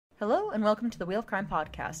Hello and welcome to the Wheel of Crime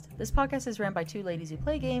podcast. This podcast is ran by two ladies who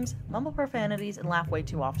play games, mumble profanities, and laugh way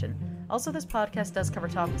too often. Also, this podcast does cover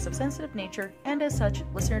topics of sensitive nature, and as such,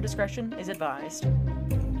 listener discretion is advised.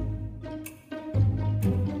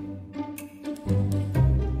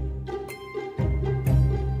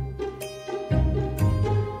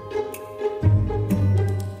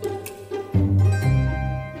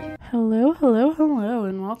 Hello,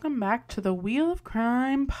 and welcome back to the Wheel of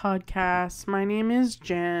Crime podcast. My name is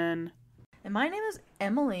Jenn. And my name is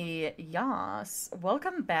Emily. Yas.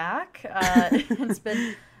 Welcome back. It's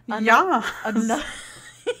been Yas.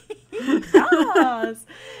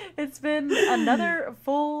 It's been another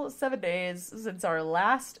full 7 days since our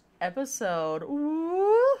last episode.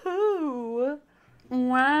 Woohoo!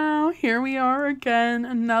 Wow, here we are again,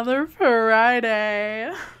 another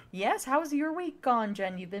Friday. Yes, how's your week gone,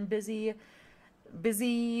 Jen? You've been busy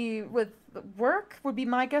with work, would be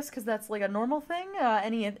my guess, because that's like a normal thing.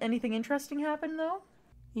 Anything interesting happen, though?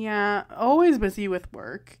 Yeah, always busy with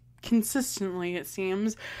work. Consistently, it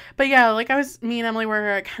seems. But yeah, me and Emily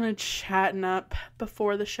were kind of chatting up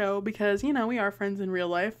before the show because, you know, we are friends in real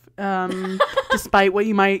life, despite what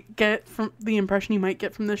you might get from the impression you might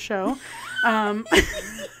get from this show.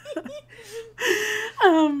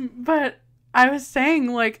 But I was saying,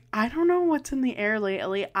 I don't know what's in the air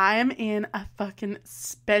lately. I am in a fucking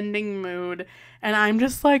spending mood, and I'm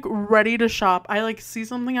just, ready to shop. I, see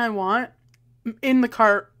something I want in the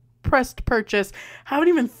cart, pressed purchase. Haven't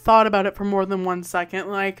even thought about it for more than 1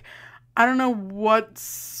 second. I don't know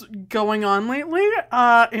what's going on lately.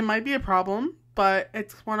 It might be a problem, but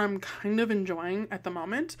it's what I'm kind of enjoying at the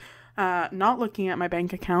moment. Not looking at my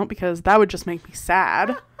bank account because that would just make me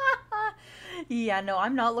sad. Yeah, no,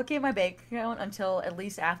 I'm not looking at my bank account until at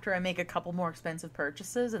least after I make a couple more expensive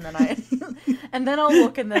purchases, and then and then I'll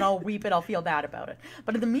look, and then I'll weep, and I'll feel bad about it.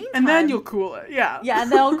 But in the meantime, and then you'll cool it, yeah. Yeah,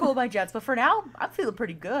 and then I'll cool my jets. But for now, I'm feeling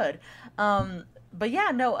pretty good. But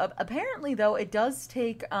yeah, no, apparently though, it does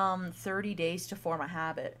take 30 days to form a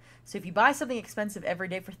habit. So if you buy something expensive every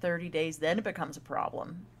day for 30 days, then it becomes a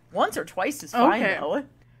problem. Once or twice is fine, though.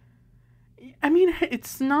 I mean,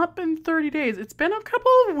 it's not been 30 days. It's been a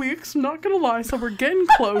couple of weeks, I'm not gonna lie, so we're getting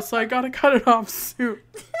close, so I gotta cut it off soon.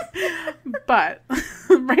 But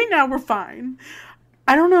right now, we're fine.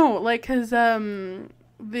 I don't know, because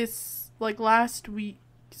this, last week,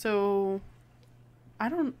 so I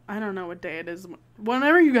don't know what day it is.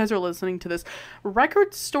 Whenever you guys are listening to this,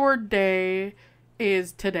 Record Store Day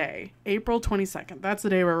is today, April 22nd. That's the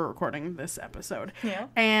day we're recording this episode. Yeah.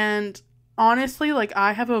 And honestly,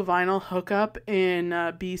 I have a vinyl hookup in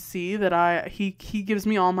BC that he gives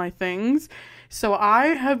me all my things. So I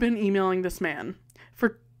have been emailing this man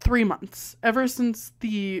for 3 months, ever since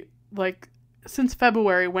since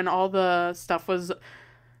February when all the stuff was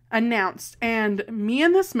announced. And me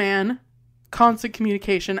and this man, constant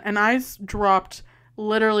communication, and I dropped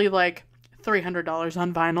literally $300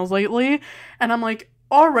 on vinyls lately. And I'm like,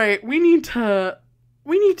 all right, we need to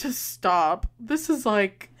stop. This is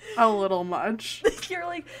a little much. You're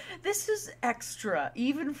like, this is extra,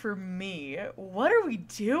 even for me. What are we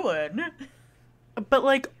doing?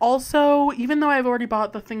 But also, even though I've already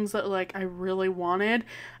bought the things that I really wanted,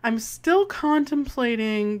 I'm still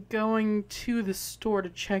contemplating going to the store to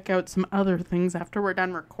check out some other things after we're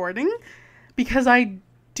done recording, because I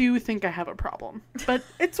do think I have a problem. But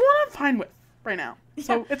it's one I'm fine with right now.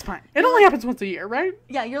 So yeah. It's fine. It only happens once a year, right?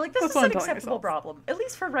 Yeah, you're like, this is an acceptable problem, at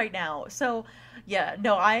least for right now. So yeah,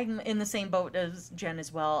 no, I'm in the same boat as Jen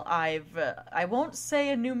as well. I won't say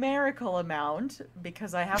a numerical amount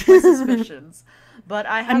because I have my suspicions, but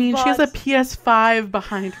I have she has a PS5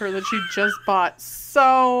 behind her that she just bought,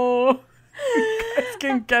 so you guys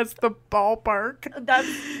can guess the ballpark. That's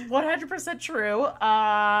 100% true.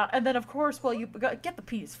 And then, of course, well, you get the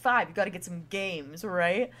PS5, you got to get some games,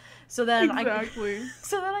 right? So then exactly.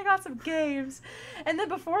 So then I got some games. And then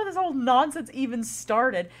before this whole nonsense even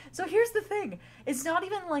started, so here's the thing. It's not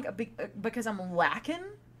even because I'm lacking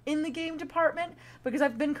in the game department, because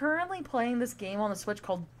I've been currently playing this game on the Switch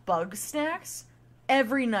called Bug Snacks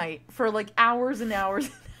every night for hours and hours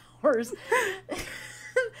and hours.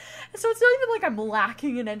 So it's not even I'm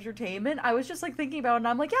lacking in entertainment. I was just thinking about it, and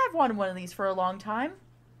I'm like, yeah, I've wanted one of these for a long time.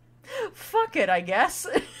 Fuck it, I guess.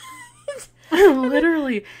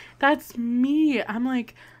 Literally, that's me. I'm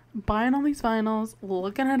buying all these vinyls,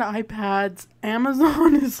 looking at iPads.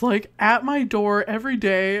 Amazon is at my door every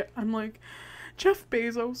day. I'm like, Jeff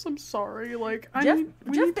Bezos, I'm sorry. Jeff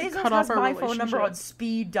Bezos has my phone number on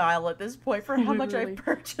speed dial at this point for how much I've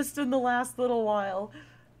purchased in the last little while.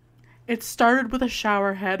 It started with a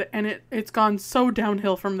shower head, and it's gone so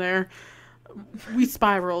downhill from there. We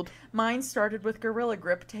spiraled. Mine started with Gorilla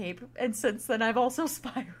Grip tape, and since then I've also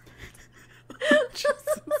spiraled.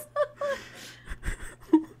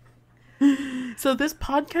 So this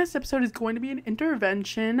podcast episode is going to be an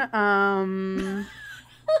intervention.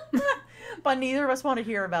 But neither of us want to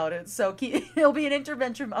hear about it, so it'll be an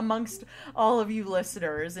intervention amongst all of you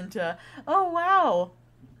listeners into, oh wow.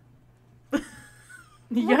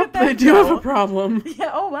 Yep, I do have a problem. Yeah,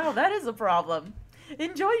 oh wow, that is a problem.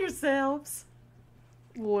 Enjoy yourselves.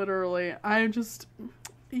 Literally. I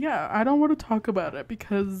don't want to talk about it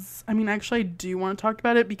because, actually I do want to talk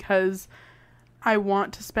about it because I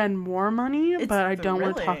want to spend more money, but I don't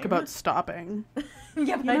want to talk about stopping.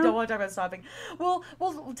 Yeah, but I don't want to talk about stopping. We'll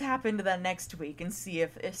tap into that next week and see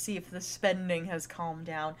if the spending has calmed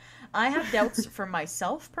down. I have doubts for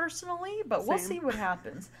myself personally, but we'll see what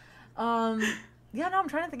happens. Yeah, no, I'm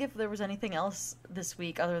trying to think if there was anything else this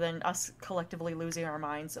week other than us collectively losing our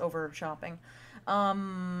minds over shopping.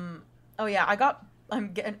 Oh yeah,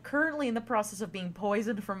 I'm currently in the process of being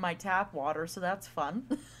poisoned from my tap water, so that's fun.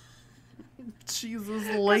 Jesus,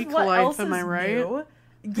 lake life, am I right? New?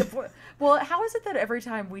 Well, how is it that every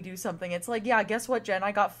time we do something, it's like, yeah, guess what, Jen?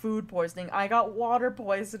 I got food poisoning. I got water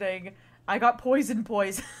poisoning. I got poisoned.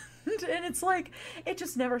 And it's like, it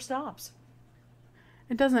just never stops.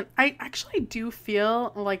 It doesn't. I actually do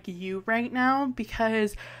feel like you right now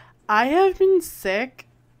because I have been sick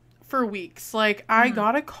for weeks. Like, I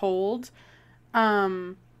got a cold,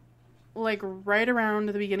 like, right around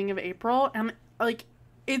the beginning of April, and, like,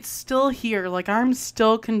 it's still here. Like, I'm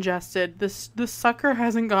still congested. This sucker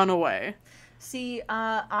hasn't gone away. See,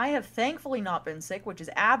 I have thankfully not been sick, which is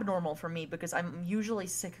abnormal for me because I'm usually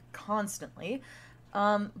sick constantly.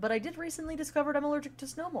 But I did recently discover I'm allergic to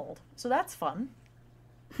snow mold, so that's fun.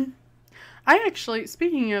 I actually,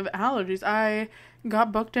 speaking of allergies, I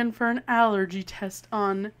got booked in for an allergy test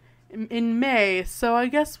in May, so I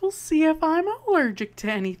guess we'll see if I'm allergic to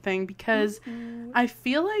anything, because I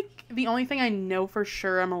feel like the only thing I know for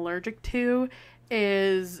sure I'm allergic to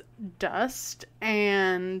is dust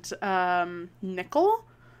and nickel,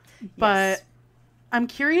 but I'm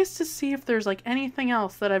curious to see if there's, like, anything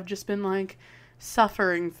else that I've just been, like,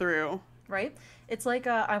 suffering through. Right? It's like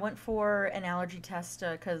I went for an allergy test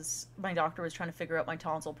because my doctor was trying to figure out my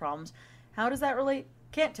tonsil problems. How does that relate?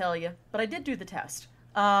 Can't tell you, but I did do the test.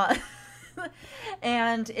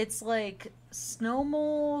 And it's like snow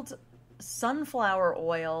mold, sunflower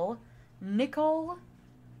oil, nickel,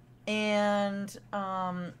 and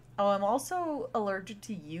I'm also allergic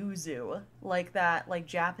to yuzu, like that, like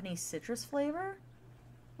Japanese citrus flavor.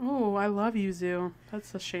 Oh, I love yuzu.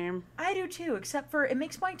 That's a shame. I do too, except for it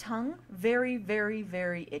makes my tongue very, very,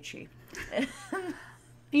 very itchy.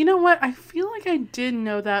 You know what? I feel like I did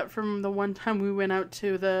know that from the one time we went out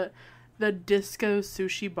to the disco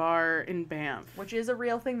sushi bar in Banff. Which is a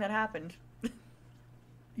real thing that happened.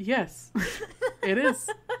 Yes, it is.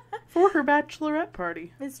 For her bachelorette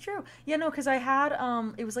party. It's true. Yeah, no, because I had,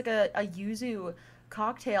 it was like a yuzu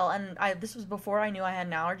cocktail, and this was before I knew I had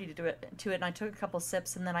an allergy to it, and I took a couple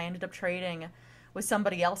sips, and then I ended up trading with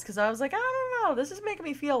somebody else, because I was like, I don't know, this is making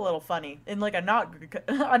me feel a little funny, in like a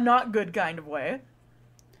not good kind of way.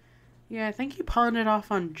 Yeah, I think you pawned it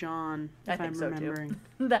off on John, if I think I'm remembering.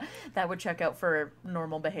 So too. That would check out for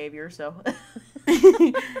normal behavior, so.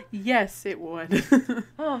 Yes, it would.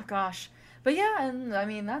 Oh, gosh. But yeah, and I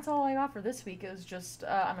mean, that's all I got for this week. Is just,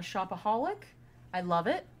 I'm a shopaholic. I love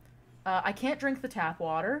it. I can't drink the tap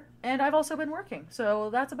water, and I've also been working, so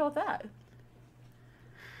that's about that.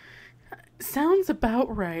 Sounds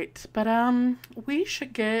about right, but we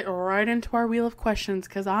should get right into our wheel of questions,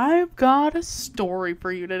 because I've got a story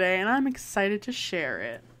for you today, and I'm excited to share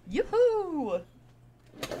it. Yoo-hoo!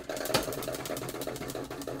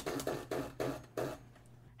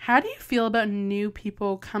 How do you feel about new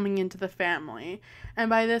people coming into the family? And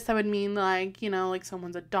by this, I would mean, like, you know, like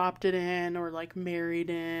someone's adopted in, or like married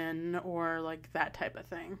in, or like that type of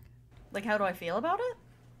thing. Like, how do I feel about it?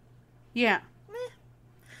 Yeah.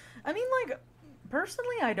 I mean, like,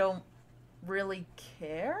 personally, I don't really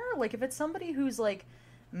care. Like, if it's somebody who's, like,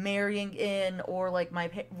 marrying in, or, like,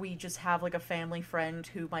 we just have, like, a family friend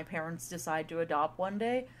who my parents decide to adopt one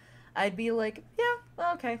day, I'd be like,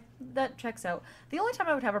 yeah, okay, that checks out. The only time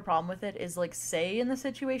I would have a problem with it is, like, say in the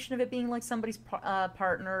situation of it being, like, somebody's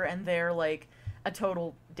partner and they're, like, a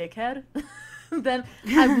total dickhead, then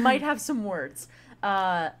I might have some words.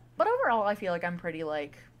 But overall, I feel like I'm pretty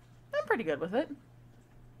good with it.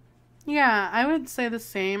 Yeah, I would say the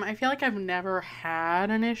same. I feel like I've never had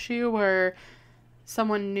an issue where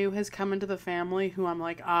someone new has come into the family who I'm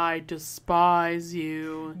like, I despise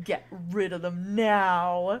you. Get rid of them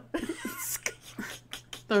now.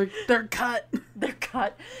 They're cut. They're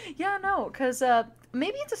cut. Yeah, no, because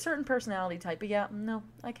maybe it's a certain personality type, but yeah, no,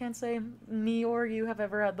 I can't say me or you have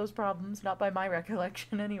ever had those problems. Not by my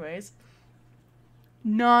recollection, anyways.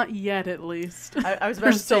 Not yet, at least. I was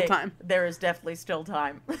about to say, still time. There is definitely still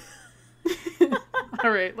time. All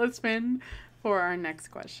right, let's spin for our next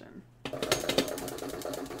question.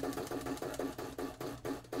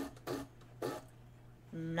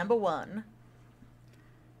 Number 1.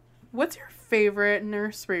 What's your favorite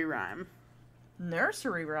nursery rhyme?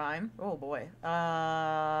 Nursery rhyme? Oh boy.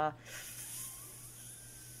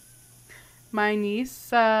 My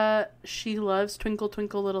niece, she loves Twinkle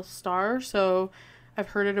Twinkle Little Star, so I've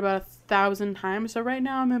heard it about 1,000 times. So right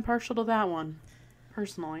now I'm impartial to that one,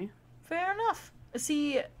 personally. Fair enough.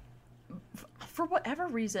 See, for whatever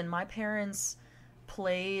reason, my parents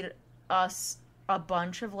played us a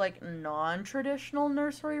bunch of, like, non-traditional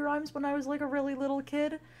nursery rhymes when I was, like, a really little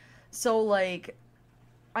kid. So, like,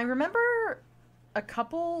 I remember a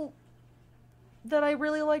couple that I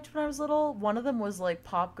really liked when I was little. One of them was, like,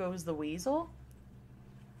 Pop Goes the Weasel.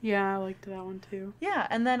 Yeah, I liked that one, too. Yeah,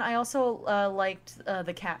 and then I also liked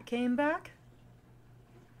The Cat Came Back.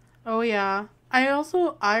 Oh, yeah. I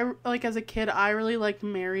like, as a kid, I really liked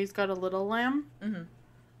Mary's Got a Little Lamb. Mm-hmm.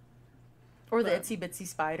 Or the Itsy Bitsy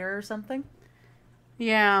Spider or something.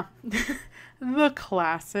 Yeah. The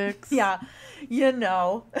classics. Yeah, you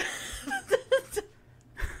know.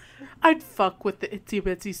 I'd fuck with the Itsy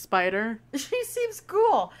Bitsy Spider. She seems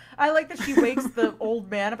cool. I like that she wakes the old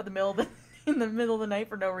man up in the middle of the night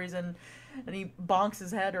for no reason, and he bonks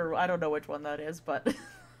his head, or I don't know which one that is, but...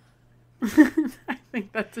 I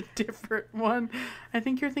think that's a different one. I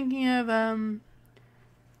think you're thinking of,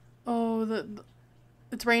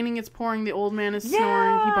 it's raining, it's pouring, the old man is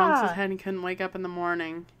snoring, he bonks his head and he couldn't wake up in the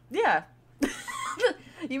morning. Yeah.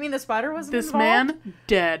 You mean the spider wasn't this involved? Man,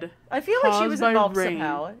 dead. I feel like she was involved rain.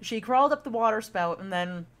 somehow. She crawled up the water spout, and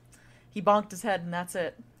then he bonked his head, and that's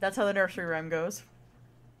it. That's how the nursery rhyme goes.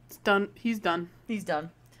 It's done. He's done. He's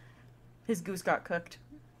done. His goose got cooked.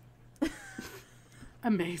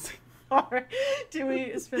 Amazing. All right. Do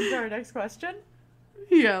we spin to our next question?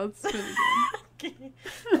 Yeah, let's spin again.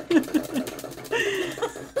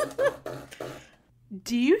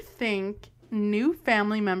 Do you think new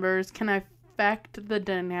family members can affect the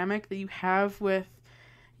dynamic that you have with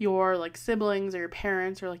your, like, siblings or your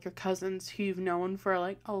parents or, like, your cousins who you've known for,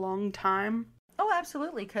 like, a long time? Oh,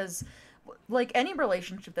 absolutely, because, like, any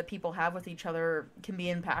relationship that people have with each other can be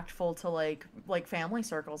impactful to, like family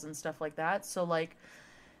circles and stuff like that. So, like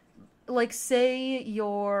say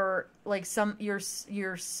your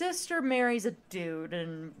sister marries a dude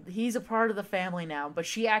and he's a part of the family now, but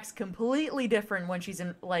she acts completely different when she's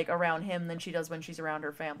around him than she does when she's around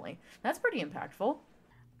her family. That's pretty impactful.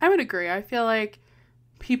 I would agree. I feel like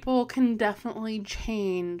people can definitely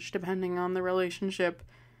change depending on the relationship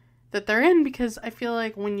that they're in, because I feel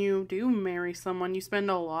like when you do marry someone, you spend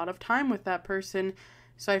a lot of time with that person.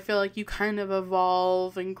 So I feel like you kind of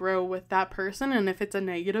evolve and grow with that person. And if it's a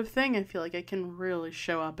negative thing, I feel like it can really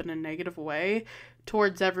show up in a negative way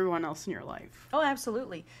towards everyone else in your life. Oh,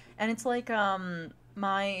 absolutely. And it's like,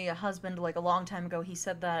 my husband, like, a long time ago, he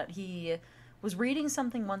said that he was reading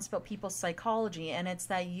something once about people's psychology, and it's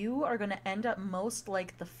that you are going to end up most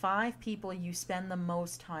like the 5 people you spend the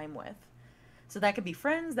most time with. So that could be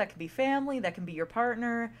friends, that could be family, that can be your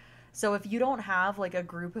partner. So if you don't have, like, a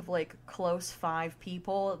group of, like, close 5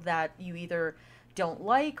 people that you either don't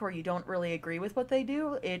like or you don't really agree with what they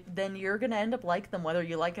do, then you're going to end up like them whether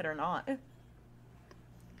you like it or not.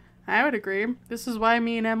 I would agree. This is why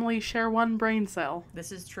me and Emily share one brain cell.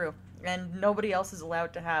 This is true. And nobody else is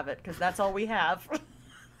allowed to have it, because that's all we have.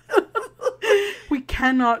 We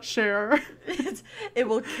cannot share. It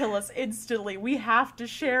will kill us instantly. We have to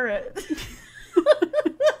share it.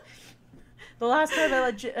 The last time I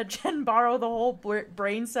let Jen borrow the whole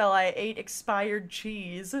brain cell, I ate expired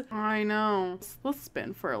cheese. I know. Let's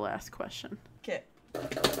spin for our last question. Okay.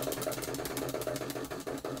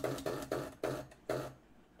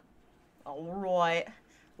 Alright.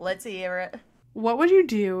 Let's hear it. What would you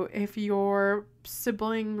do if your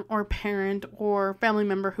sibling or parent or family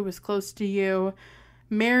member who was close to you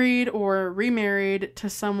married or remarried to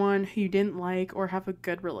someone who you didn't like or have a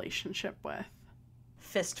good relationship with?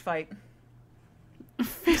 Fist fight.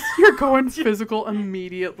 You're going physical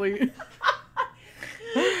immediately.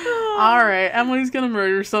 Alright, Emily's gonna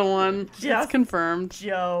murder someone. It's confirmed.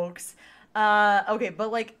 Jokes. Okay,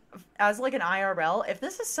 but, like, as, like, an IRL, if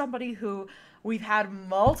this is somebody who we've had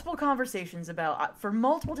multiple conversations about, for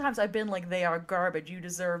multiple times I've been like, they are garbage, you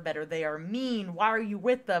deserve better, they are mean, why are you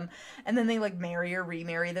with them? And then they, like, marry or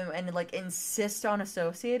remarry them and, like, insist on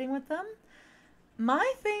associating with them.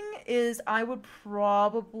 My thing is I would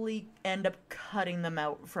probably end up cutting them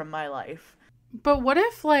out from my life. But what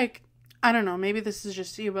if, like, I don't know, maybe this is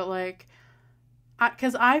just you, but, like,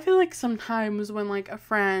 because I feel like sometimes when, like, a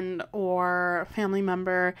friend or a family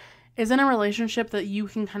member is in a relationship that you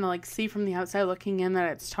can kind of, like, see from the outside looking in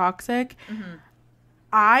that it's toxic,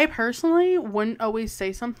 I personally wouldn't always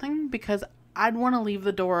say something because I'd want to leave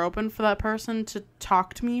the door open for that person to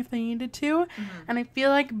talk to me if they needed to. And I feel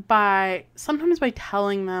like sometimes by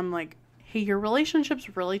telling them, like, hey, your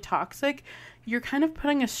relationship's really toxic, you're kind of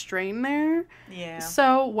putting a strain there. Yeah.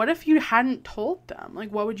 So what if you hadn't told them?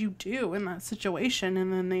 Like, what would you do in that situation?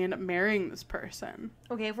 And then they end up marrying this person.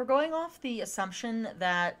 Okay, if we're going off the assumption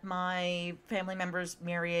that my family member's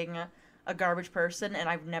marrying a garbage person and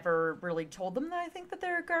I've never really told them that I think that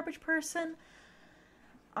they're a garbage person,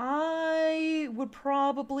 I would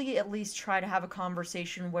probably at least try to have a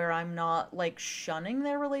conversation where I'm not, like, shunning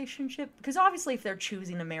their relationship. Because obviously if they're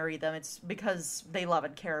choosing to marry them, it's because they love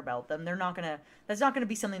and care about them. That's not gonna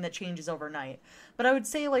be something that changes overnight. But I would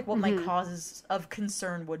say, like, what my causes of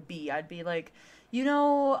concern would be. I'd be like,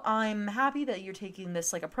 I'm happy that you're taking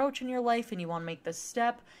this, like, approach in your life and you want to make this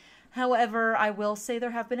step. However, I will say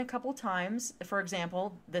there have been a couple times, for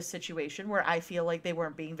example, this situation where I feel like they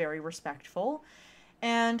weren't being very respectful.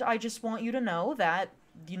 And I just want you to know that,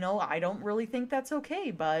 I don't really think that's okay,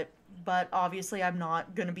 but obviously I'm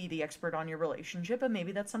not going to be the expert on your relationship, and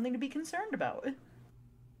maybe that's something to be concerned about.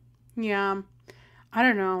 Yeah. I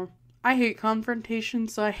don't know. I hate confrontation,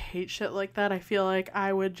 so I hate shit like that. I feel like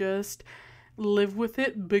I would just live with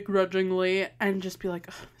it begrudgingly and just be like,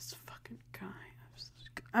 ugh, this fucking guy.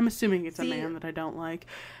 I'm assuming it's a man that I don't like.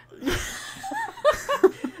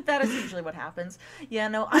 That is usually what happens. Yeah,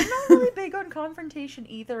 no, I'm not really big on confrontation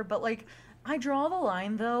either, but, like, I draw the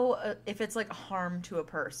line, though, if it's, like, harm to a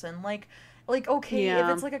person. Like okay, if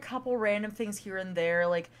it's, like, a couple random things here and there,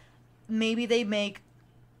 like, maybe they make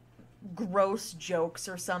gross jokes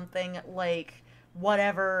or something, like,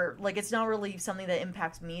 whatever, like, it's not really something that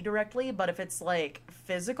impacts me directly, but if it's, like,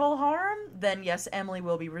 physical harm, then yes, Emily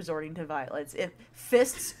will be resorting to violence.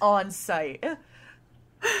 Fists on sight.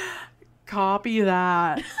 Copy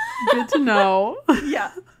that. Good to know.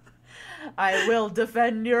 Yeah. I will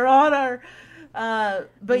defend your honor.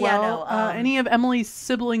 Any of Emily's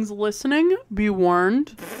siblings listening, be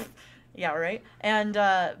warned. Yeah, right. And,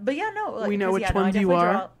 but yeah, no. Like, we know which ones you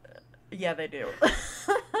are. Yeah, they do. But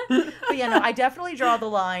yeah, no, I definitely draw the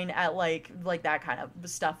line at, like that kind of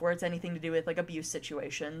stuff where it's anything to do with, like, abuse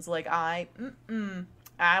situations. Like, I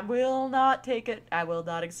will not take it. I will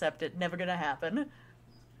not accept it. Never gonna happen.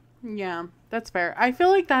 Yeah, that's fair. I feel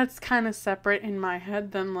like that's kind of separate in my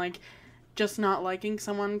head than, like, just not liking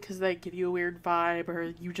someone because they give you a weird vibe or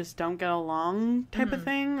you just don't get along type of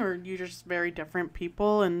thing, or you're just very different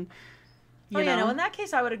people and, you know. In that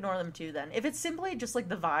case, I would ignore them too then. If it's simply just, like,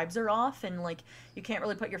 the vibes are off and, like, you can't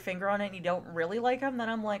really put your finger on it and you don't really like them, then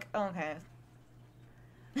I'm like, okay.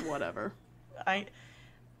 Whatever.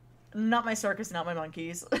 Not my circus, not my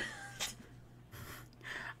monkeys.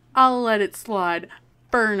 I'll let it slide.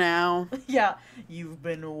 For now. Yeah, you've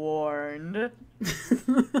been warned.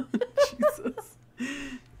 Jesus.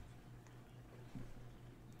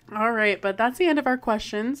 All right, but that's the end of our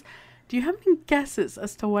questions. Do you have any guesses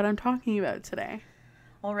as to what I'm talking about today?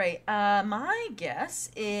 All right, my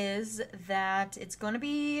guess is that it's going to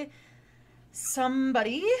be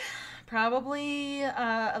somebody, probably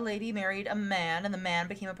a lady married a man, and the man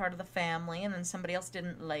became a part of the family, and then somebody else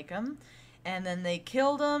didn't like him, and then they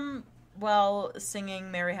killed him while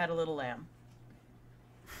singing Mary Had a Little Lamb.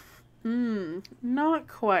 Not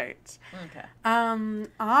quite. Okay.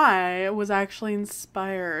 I was actually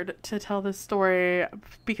inspired to tell this story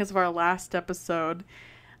because of our last episode,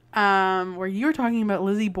 where you were talking about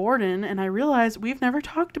Lizzie Borden, and I realized we've never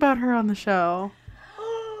talked about her on the show.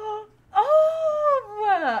 I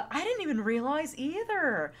didn't even realize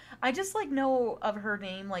either. I just, like, know of her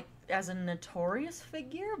name, like, as a notorious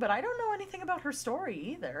figure, but I don't know anything about her story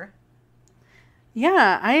either.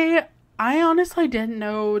 Yeah, I honestly didn't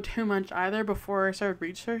know too much either before I started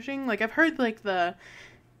researching. Like, I've heard, like, I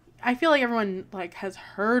feel like everyone, like, has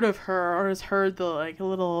heard of her or has heard the, like,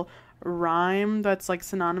 little rhyme that's, like,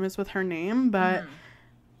 synonymous with her name, but,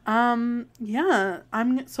 yeah,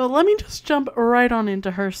 so let me just jump right on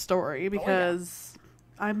into her story because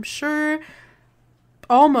I'm sure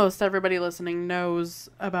almost everybody listening knows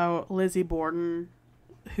about Lizzie Borden,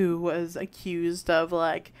 who was accused of,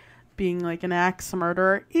 like, being, like, an axe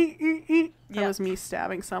murderer. That was me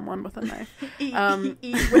stabbing someone with a knife.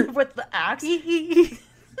 With the axe?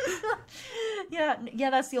 Yeah,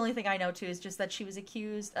 that's the only thing I know too, is just that she was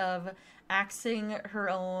accused of axing her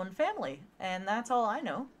own family, and that's all I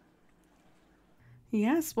know.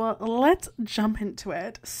 Yes, well, let's jump into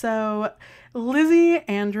it. So, Lizzie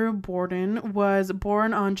Andrew Borden was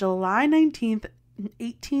born on July 19th,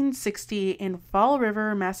 1860 in Fall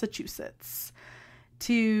River, Massachusetts,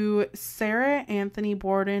 to Sarah Anthony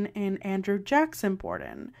Borden and Andrew Jackson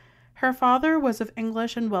Borden. Her father was of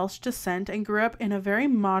English and Welsh descent and grew up in a very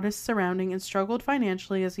modest surrounding and struggled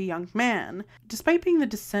financially as a young man, despite being the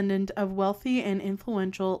descendant of wealthy and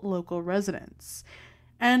influential local residents.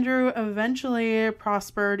 Andrew eventually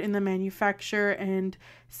prospered in the manufacture and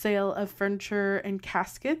sale of furniture and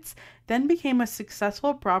caskets, then became a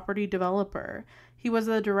successful property developer. He was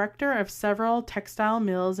the director of several textile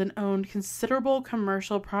mills and owned considerable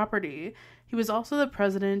commercial property. He was also the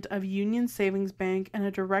president of Union Savings Bank and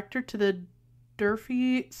a director to the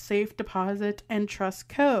Durfee Safe Deposit and Trust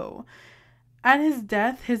Co. At his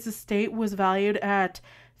death, his estate was valued at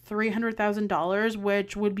 $300,000,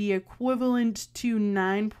 which would be equivalent to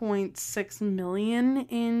 $9.6 million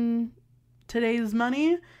in today's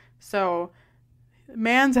money. So,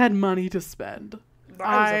 man's had money to spend.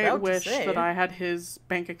 I wish that I had his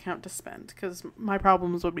bank account to spend, because my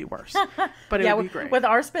problems would be worse. But it would be great. With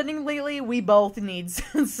our spending lately, we both need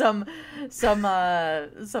some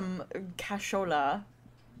cashola.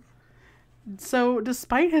 So,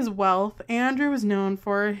 despite his wealth, Andrew was known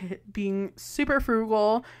for being super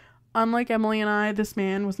frugal. Unlike Emily and I, this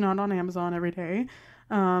man was not on Amazon every day,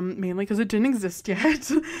 mainly because it didn't exist yet.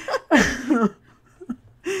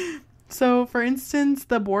 So, for instance,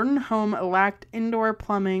 the Borden home lacked indoor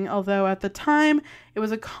plumbing, although at the time it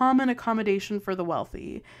was a common accommodation for the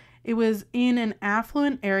wealthy. It was in an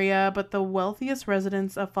affluent area, but the wealthiest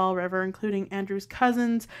residents of Fall River, including Andrew's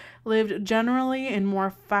cousins, lived generally in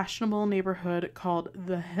more fashionable neighborhood called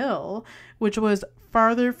The Hill, which was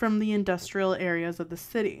farther from the industrial areas of the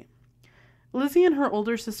city. Lizzie and her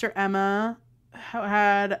older sister Emma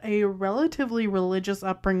had a relatively religious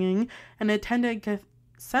upbringing and attended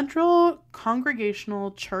Central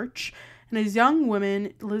Congregational Church. And as young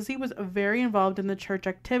women, Lizzie was very involved in the church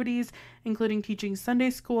activities, including teaching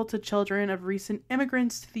Sunday school to children of recent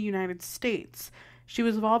immigrants to the United States. She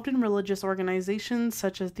was involved in religious organizations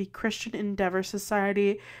such as the Christian Endeavor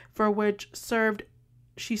Society, for which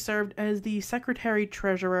she served as the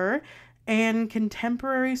secretary-treasurer, and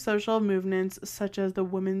contemporary social movements such as the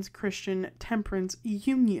Women's Christian Temperance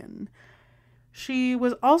Union. She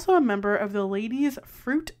was also a member of the Ladies'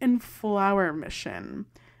 Fruit and Flower Mission,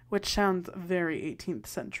 which sounds very 18th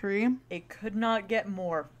century. It could not get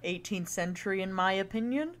more 18th century, in my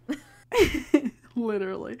opinion.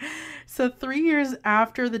 Literally. So 3 years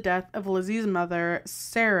after the death of Lizzie's mother,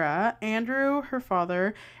 Sarah, Andrew, her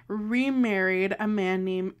father, remarried a man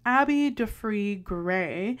named Abby DeFree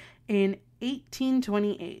Gray in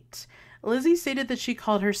 1828. Lizzie stated that she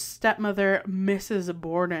called her stepmother Mrs.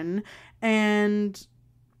 Borden, and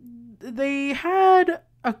they had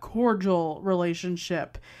a cordial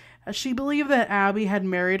relationship. She believed that Abby had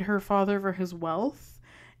married her father for his wealth,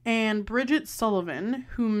 and Bridget Sullivan,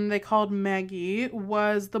 whom they called Maggie,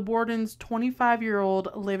 was the Borden's 25-year-old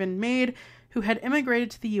live-in maid who had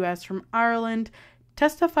immigrated to the U.S. from Ireland,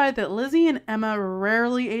 testified that Lizzie and Emma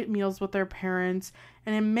rarely ate meals with their parents,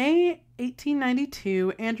 and in May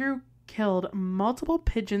 1892, Andrew killed multiple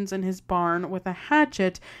pigeons in his barn with a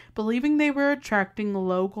hatchet, believing they were attracting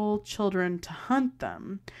local children to hunt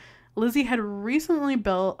them. Lizzie had recently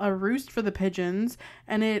built a roost for the pigeons,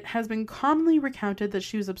 and it has been commonly recounted that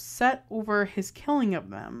she was upset over his killing of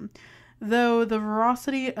them, though the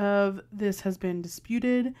veracity of this has been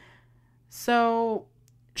disputed. So,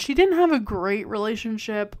 she didn't have a great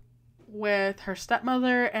relationship with her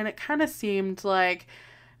stepmother, and it kind of seemed like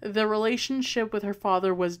the relationship with her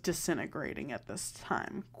father was disintegrating at this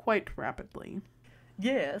time quite rapidly.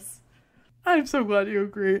 Yes. I'm so glad you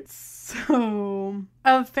agree. So,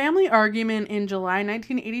 a family argument in July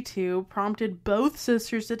 1982 prompted both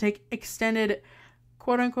sisters to take extended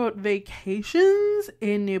quote-unquote vacations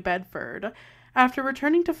in New Bedford. After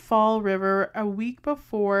returning to Fall River a week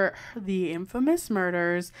before the infamous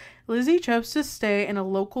murders, Lizzie chose to stay in a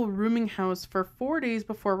local rooming house for 4 days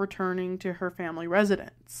before returning to her family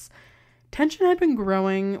residence. Tension had been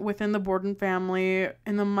growing within the Borden family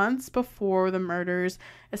in the months before the murders,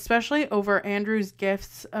 especially over Andrew's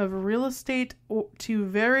gifts of real estate to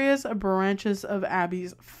various branches of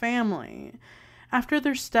Abby's family. After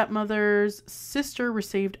their stepmother's sister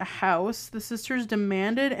received a house, the sisters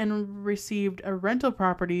demanded and received a rental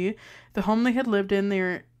property, the home they had lived in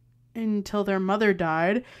there until their mother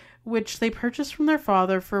died, which they purchased from their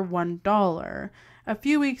father for $1. A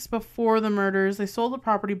few weeks before the murders, they sold the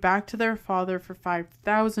property back to their father for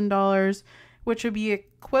 $5,000, which would be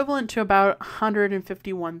equivalent to about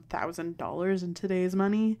 $151,000 in today's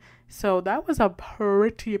money. So that was a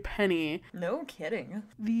pretty penny. No kidding.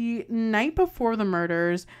 The night before the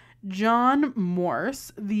murders, John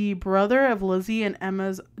Morse, the brother of Lizzie and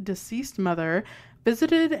Emma's deceased mother,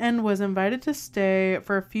 visited and was invited to stay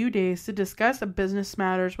for a few days to discuss business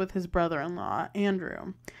matters with his brother-in-law,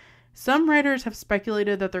 Andrew. Some writers have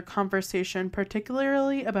speculated that their conversation,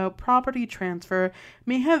 particularly about property transfer,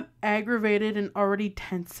 may have aggravated an already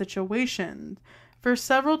tense situation. For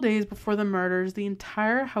several days before the murders, the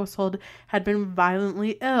entire household had been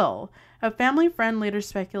violently ill. A family friend later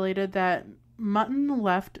speculated that mutton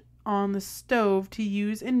left on the stove to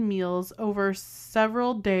use in meals over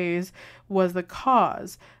several days was the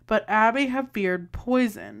cause, but Abby had feared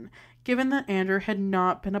poison, given that Andrew had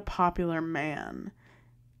not been a popular man.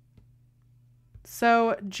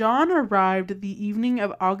 So, John arrived the evening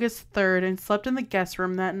of August 3rd and slept in the guest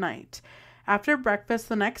room that night. After breakfast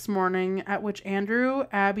the next morning, at which Andrew,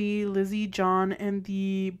 Abby, Lizzie, John, and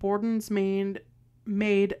the Borden's maid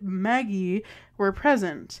Maggie were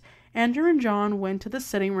present, Andrew and John went to the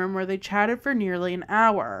sitting room where they chatted for nearly an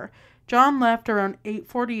hour. John left around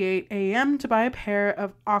 8:48 a.m. to buy a pair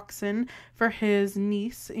of oxen for his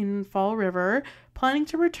niece in Fall River, planning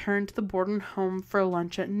to return to the Borden home for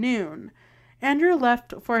lunch at noon. Andrew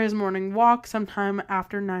left for his morning walk sometime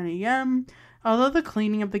after 9 a.m. Although the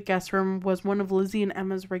cleaning of the guest room was one of Lizzie and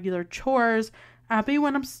Emma's regular chores, Abby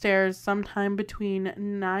went upstairs sometime between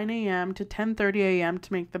 9 a.m. to 10:30 a.m.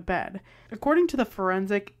 to make the bed. According to the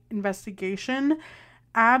forensic investigation,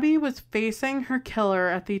 Abby was facing her killer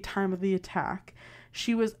at the time of the attack.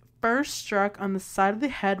 She was first struck on the side of the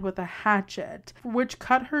head with a hatchet, which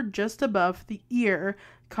cut her just above the ear,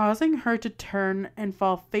 causing her to turn and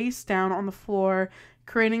fall face down on the floor,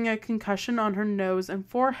 creating a concussion on her nose and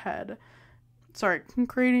forehead.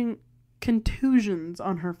 Creating contusions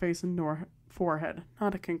on her face and forehead,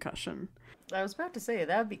 not a concussion. I was about to say,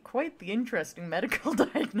 that would be quite the interesting medical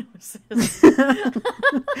diagnosis.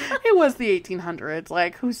 It was the 1800s,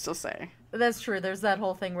 like, who's to say? That's true. There's that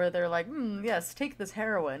whole thing where they're like, yes, take this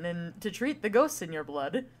heroin and to treat the ghosts in your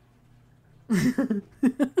blood.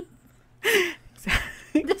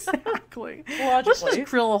 Exactly. Logically. Let's just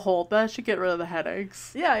drill a hole. That should get rid of the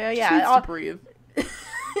headaches. Yeah. She needs to breathe.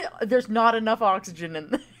 There's not enough oxygen in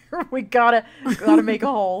there. We gotta make a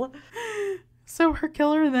hole. So her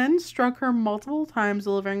killer then struck her multiple times,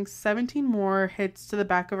 delivering 17 more hits to the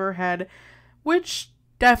back of her head, which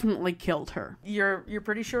definitely killed her. You're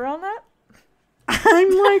pretty sure on that?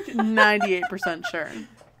 I'm like 98% sure.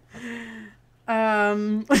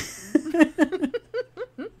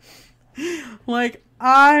 Like,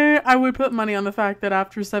 I would put money on the fact that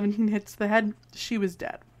after 17 hits to the head, she was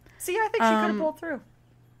dead. See, I think she could have pulled through.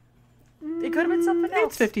 It could have been something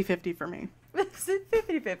else. It's 50-50 for me. It's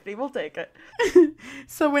 50-50. We'll take it.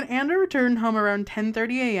 So when Andrew returned home around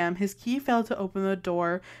 10:30 a.m., his key failed to open the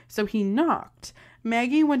door, so he knocked.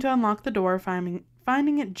 Maggie went to unlock the door,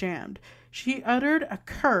 finding it jammed. She uttered a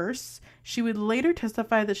curse. She would later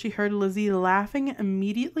testify that she heard Lizzie laughing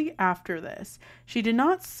immediately after this. She did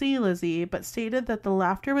not see Lizzie, but stated that the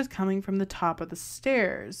laughter was coming from the top of the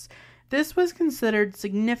stairs. This was considered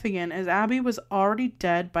significant as Abby was already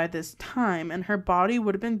dead by this time, and her body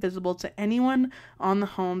would have been visible to anyone on the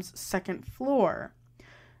home's second floor.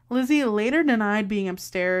 Lizzie later denied being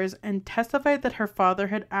upstairs and testified that her father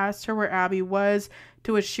had asked her where Abby was,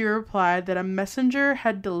 to which she replied that a messenger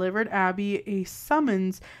had delivered Abby a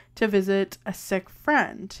summons to visit a sick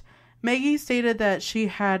friend. Maggie stated that she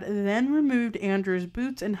had then removed Andrew's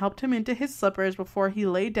boots and helped him into his slippers before he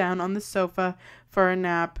lay down on the sofa for a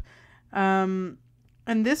nap.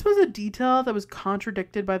 And this was a detail that was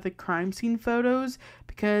contradicted by the crime scene photos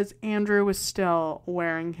because Andrew was still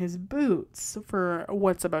wearing his boots for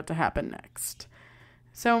what's about to happen next.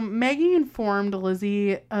 So Maggie informed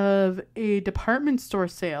Lizzie of a department store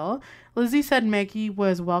sale. Lizzie said Maggie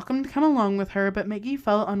was welcome to come along with her, but Maggie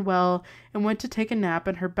felt unwell and went to take a nap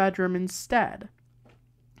in her bedroom instead.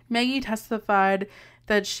 Maggie testified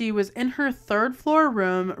that she was in her third floor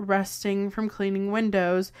room resting from cleaning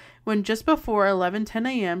windows when just before 11:10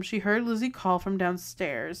 a.m. she heard Lizzie call from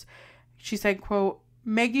downstairs. She said, quote,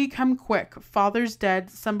 "Maggie, come quick. Father's dead.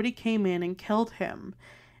 Somebody came in and killed him."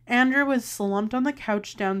 Andrew was slumped on the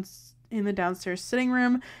couch in the downstairs sitting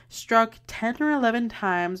room, struck 10 or 11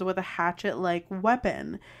 times with a hatchet-like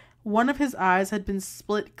weapon. One of his eyes had been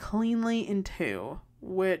split cleanly in two,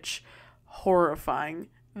 which, horrifying.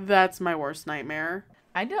 That's my worst nightmare.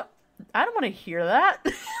 I don't want to hear that.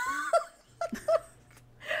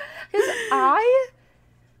 eyeball?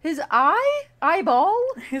 His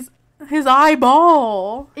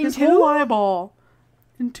eyeball. In His two? whole eyeball.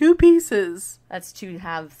 In 2 pieces. That's 2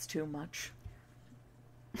 halves too much.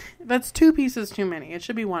 That's 2 pieces too many. It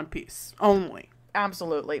should be 1 piece only.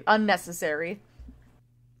 Absolutely. Unnecessary.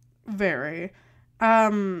 Very.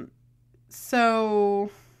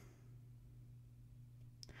 So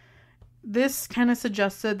this kind of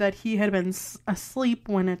suggested that he had been asleep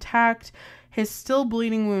when attacked. His still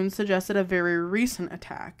bleeding wounds suggested a very recent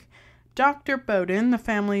attack. Dr. Borden, the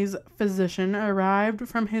family's physician, arrived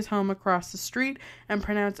from his home across the street and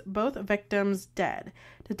pronounced both victims dead.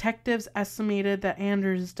 Detectives estimated that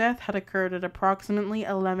Andrew's death had occurred at approximately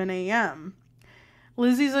 11 a.m.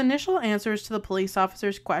 Lizzie's initial answers to the police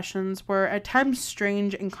officer's questions were at times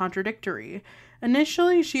strange and contradictory.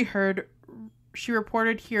 Initially, she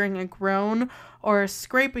reported hearing a groan or a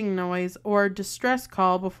scraping noise or a distress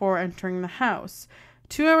call before entering the house.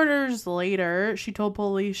 2 hours later, she told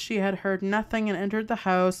police she had heard nothing and entered the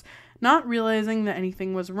house, not realizing that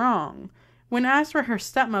anything was wrong. When asked where her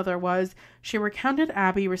stepmother was, she recounted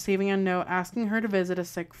Abby receiving a note asking her to visit a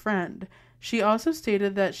sick friend. She also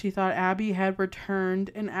stated that she thought Abby had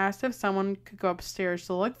returned and asked if someone could go upstairs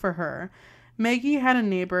to look for her. Maggie had a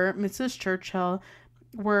neighbor, Mrs. Churchill,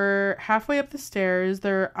 were halfway up the stairs,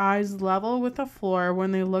 their eyes level with the floor,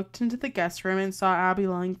 when they looked into the guest room and saw Abby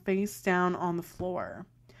lying face down on the floor.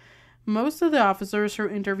 Most of the officers who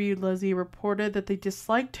interviewed Lizzie reported that they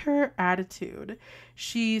disliked her attitude.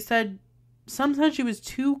 She said sometimes she was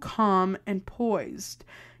too calm and poised.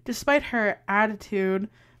 Despite her attitude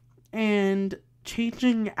and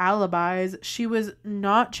changing alibis, she was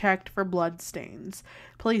not checked for bloodstains.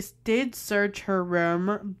 Police did search her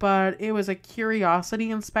room, but it was a curiosity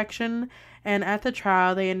inspection, and at the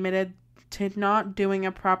trial they admitted to not doing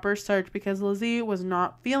a proper search because Lizzie was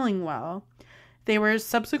not feeling well. They were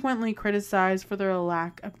subsequently criticized for their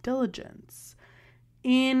lack of diligence.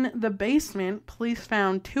 In the basement, police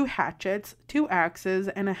found 2 hatchets, 2 axes,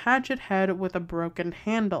 and a hatchet head with a broken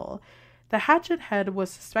handle. The hatchet head was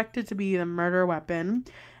suspected to be the murder weapon,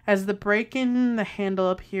 as the break in the handle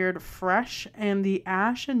appeared fresh, and the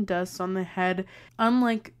ash and dust on the head,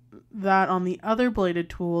 unlike that on the other bladed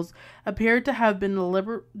tools, appeared to have been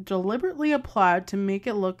deliberately applied to make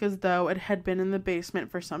it look as though it had been in the basement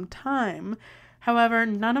for some time. However,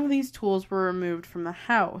 none of these tools were removed from the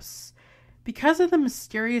house. Because of the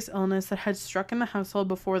mysterious illness that had struck in the household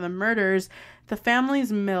before the murders, the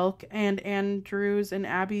family's milk and Andrew's and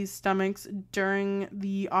Abby's stomachs during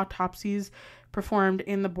the autopsies performed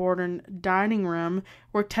in the Borden dining room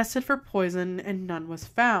were tested for poison, and none was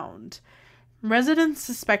found. Residents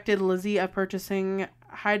suspected Lizzie of purchasing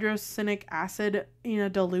hydrochloric acid in a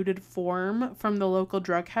diluted form from the local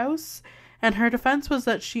drug house, and her defense was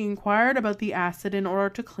that she inquired about the acid in order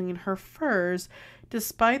to clean her furs,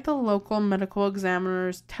 despite the local medical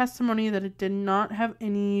examiner's testimony that it did not have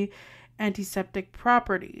any antiseptic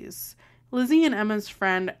properties. Lizzie and Emma's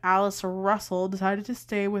friend Alice Russell decided to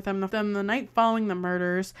stay with them the night following the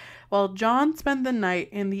murders, while John spent the night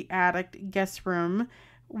in the attic guest room,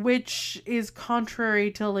 which is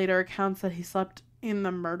contrary to later accounts that he slept in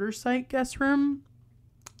the murder site guest room.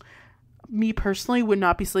 Me personally would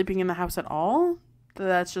not be sleeping in the house at all.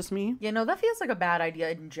 That's just me. Yeah, no, that feels like a bad idea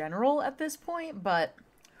in general at this point, but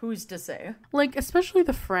who's to say? Like, especially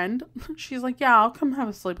the friend. She's like, yeah, I'll come have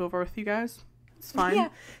a sleepover with you guys. It's fine. Yeah,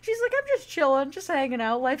 she's like, I'm just chilling, just hanging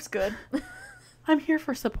out. Life's good. I'm here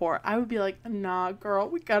for support. I would be like, nah, girl,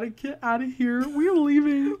 we gotta get out of here. We're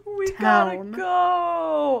leaving We town. gotta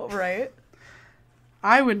go. Right?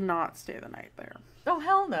 I would not stay the night there. Oh,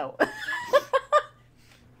 hell no.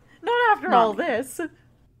 Not after all this.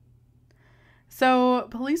 So,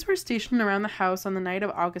 police were stationed around the house on the night of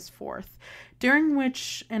August 4th, during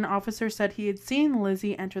which an officer said he had seen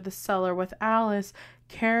Lizzie enter the cellar with Alice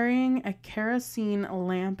carrying a kerosene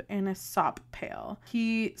lamp and a sop pail.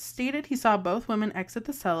 He stated he saw both women exit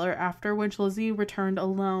the cellar, after which Lizzie returned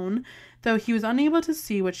alone, though he was unable to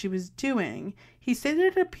see what she was doing. He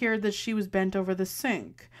stated it appeared that she was bent over the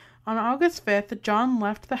sink. On August 5th, John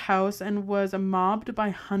left the house and was mobbed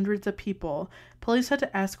by hundreds of people. Police had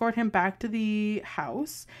to escort him back to the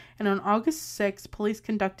house, and on August 6th, police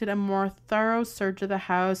conducted a more thorough search of the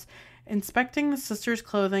house, inspecting the sisters'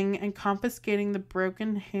 clothing and confiscating the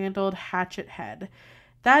broken-handled hatchet head.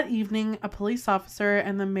 That evening, a police officer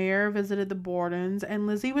and the mayor visited the Bordens, and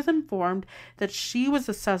Lizzie was informed that she was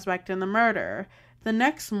the suspect in the murder. The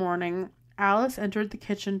next morning, Alice entered the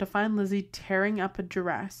kitchen to find Lizzie tearing up a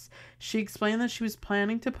dress. She explained that she was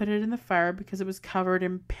planning to put it in the fire because it was covered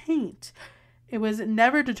in paint. It was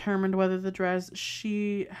never determined whether the dress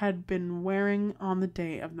she had been wearing on the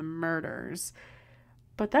day of the murders.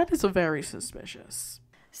 But that is very suspicious.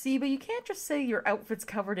 See, but you can't just say your outfit's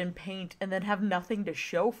covered in paint and then have nothing to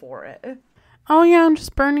show for it. Oh yeah, I'm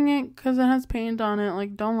just burning it because it has paint on it.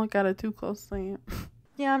 Like, don't look at it too closely.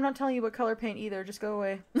 Yeah, I'm not telling you what color paint either. Just go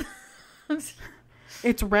away.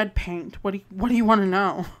 It's red paint. What do you want to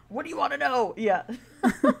know? What do you want to know? Yeah.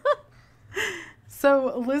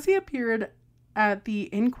 So Lizzie appeared at the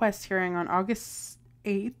inquest hearing on August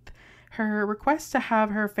 8th. Her request to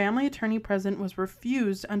have her family attorney present was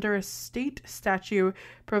refused under a state statute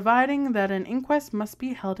providing that an inquest must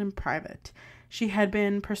be held in private. She had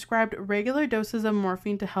been prescribed regular doses of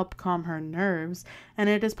morphine to help calm her nerves, and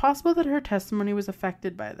it is possible that her testimony was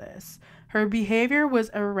affected by this. Her behavior was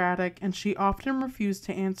erratic, and she often refused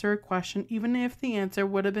to answer a question even if the answer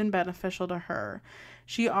would have been beneficial to her.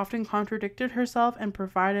 She often contradicted herself and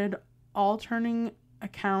provided alternating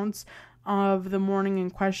accounts of the morning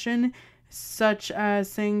in question, such as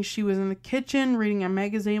saying she was in the kitchen reading a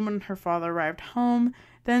magazine when her father arrived home,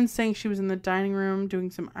 then saying she was in the dining room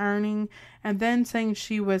doing some ironing, and then saying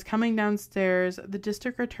she was coming downstairs. The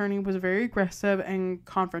district attorney was very aggressive and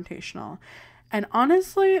confrontational. And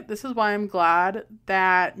honestly, this is why I'm glad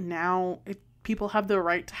that now people have the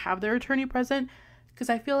right to have their attorney present, because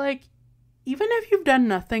I feel like even if you've done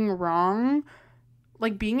nothing wrong,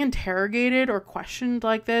 like being interrogated or questioned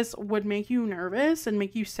like this would make you nervous and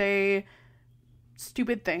make you say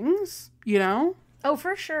stupid things, you know? Oh,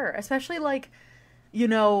 for sure. Especially like, you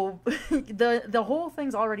know, the whole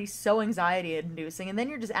thing's already so anxiety inducing, and then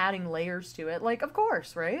you're just adding layers to it. Like, of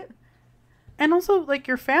course, right? And also, like,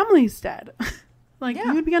 your family's dead. Like, Yeah.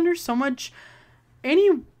 you would be under so much,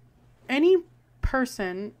 any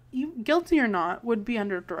person, guilty or not, would be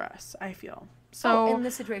under duress, I feel. So, in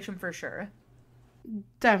this situation, for sure.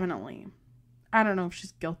 definitely. I don't know if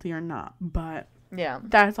she's guilty or not, but Yeah.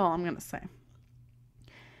 that's all I'm going to say.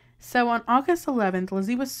 So on August 11th,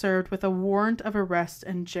 Lizzie was served with a warrant of arrest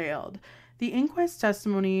and jailed. The inquest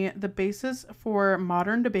testimony, the basis for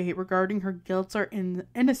modern debate regarding her guilt or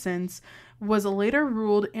innocence, was later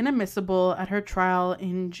ruled inadmissible at her trial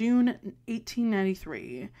in June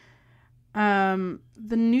 1893. The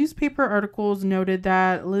newspaper articles noted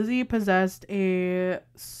that Lizzie possessed a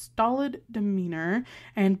stolid demeanor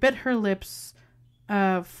and bit her lips,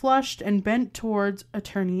 flushed and bent towards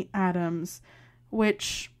Attorney Adams,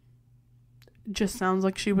 which just sounds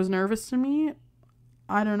like she was nervous to me.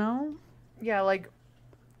 I don't know. Yeah, like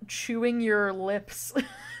chewing your lips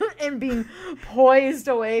and being poised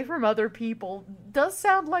away from other people does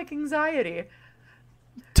sound like anxiety.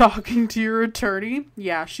 Talking to your attorney?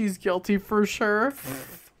 Yeah, she's guilty for sure.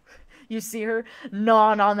 You see her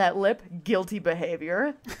gnawing on that lip, guilty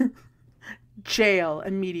behavior. Jail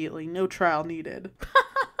immediately, no trial needed.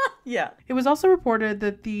 Yeah. It was also reported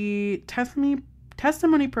that the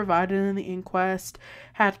testimony provided in the inquest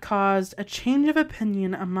had caused a change of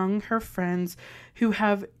opinion among her friends who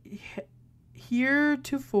have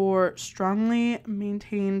heretofore strongly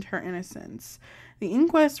maintained her innocence. The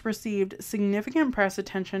inquest received significant press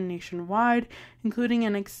attention nationwide, including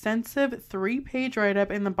an extensive 3-page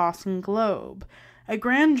write-up in the Boston Globe. A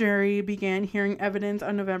grand jury began hearing evidence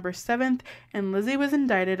on November 7th, and Lizzie was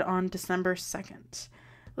indicted on December 2nd.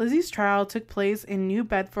 Lizzie's trial took place in New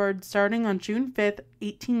Bedford starting on June 5th,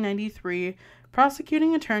 1893.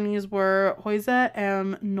 Prosecuting attorneys were Hoyza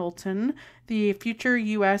M. Knowlton, the future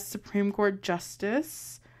U.S. Supreme Court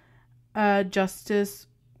Justice, Justice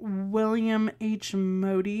William H.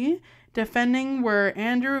 Modi. Defending were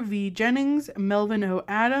Andrew V. Jennings, Melvin O.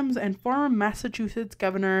 Adams, and former Massachusetts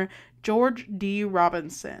Governor George D.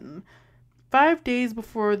 Robinson. 5 days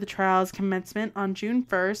before the trial's commencement on June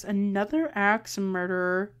 1st, another axe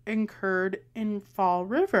murder occurred in Fall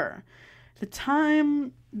River. This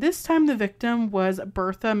time the victim was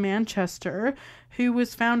Bertha Manchester, who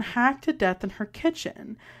was found hacked to death in her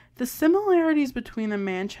kitchen. The similarities between the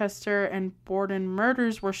Manchester and Borden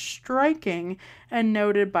murders were striking and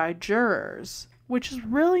noted by jurors, which is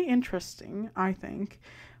really interesting, I think.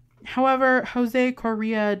 However, Jose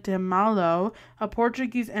Correa de Malo, a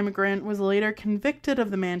Portuguese immigrant, was later convicted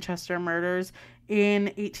of the Manchester murders in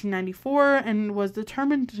 1894 and was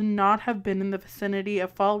determined to not have been in the vicinity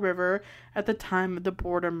of Fall River at the time of the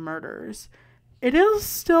Borden murders. It is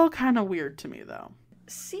still kind of weird to me, though.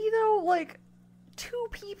 See, though, like, 2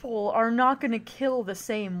 people are not going to kill the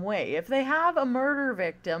same way. If they have a murder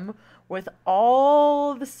victim with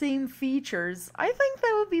all the same features, I think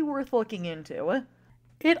that would be worth looking into.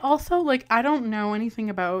 It also, like, I don't know anything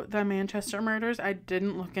about the Manchester murders. I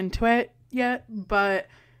didn't look into it yet, but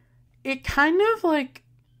it kind of, like,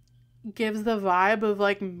 gives the vibe of,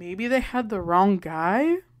 like, maybe they had the wrong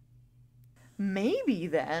guy. Maybe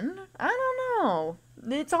then. I don't know.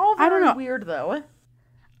 It's all I don't very know. weird, though.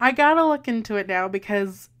 I gotta look into it now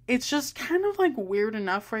because it's just kind of, like, weird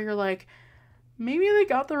enough where you're like, maybe they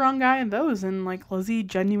got the wrong guy in those, and, like, Lizzie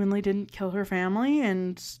genuinely didn't kill her family,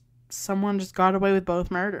 and someone just got away with both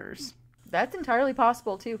murders. That's entirely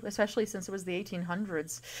possible, too, especially since it was the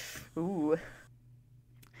 1800s. Ooh.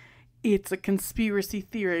 It's a conspiracy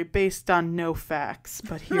theory based on no facts,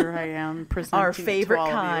 but here I am presenting Our it to favorite all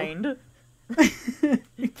of you. kind.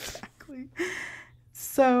 Exactly.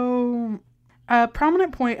 So, a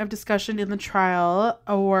prominent point of discussion in the trial,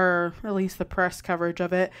 or at least the press coverage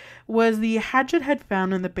of it, was the hatchet head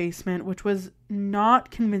found in the basement, which was not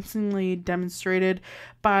convincingly demonstrated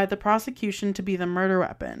by the prosecution to be the murder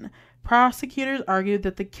weapon. Prosecutors argued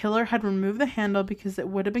that the killer had removed the handle because it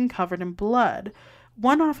would have been covered in blood.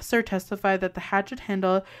 One officer testified that the hatchet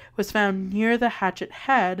handle was found near the hatchet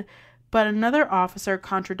head, but another officer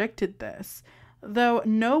contradicted this. Though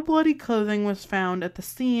no bloody clothing was found at the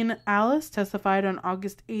scene, Alice testified on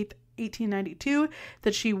August 8, 1892,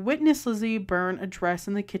 that she witnessed Lizzie burn a dress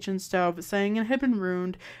in the kitchen stove, saying it had been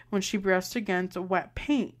ruined when she brushed against wet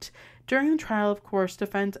paint. During the trial, of course,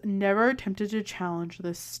 defense never attempted to challenge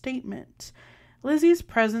this statement. Lizzie's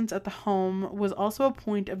presence at the home was also a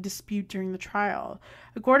point of dispute during the trial.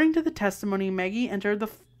 According to the testimony, Maggie entered the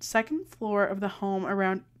second floor of the home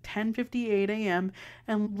around 10:58 a.m.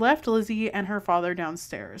 and left Lizzie and her father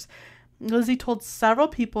downstairs. Lizzie told several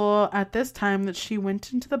people at this time that she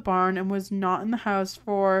went into the barn and was not in the house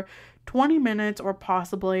for 20 minutes or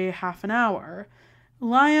possibly half an hour.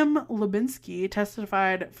 Liam Lubinsky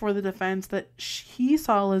testified for the defense that he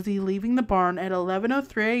saw Lizzie leaving the barn at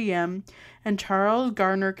 11:03 a.m. and Charles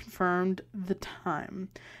Gardner confirmed the time.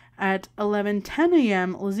 At 11:10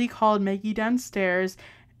 a.m., Lizzie called Maggie downstairs,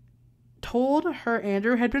 told her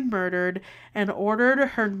Andrew had been murdered, and ordered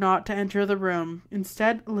her not to enter the room.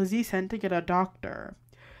 Instead, Lizzie sent to get a doctor.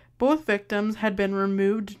 Both victims had been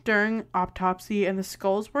removed during autopsy, and the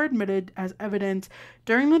skulls were admitted as evidence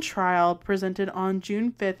during the trial presented on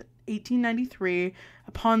June 5th, 1893.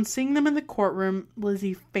 Upon seeing them in the courtroom,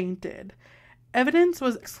 Lizzie fainted. Evidence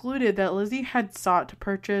was excluded that Lizzie had sought to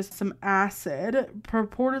purchase some acid,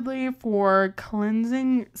 purportedly for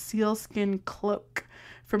cleansing sealskin cloak,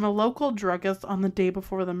 from a local druggist on the day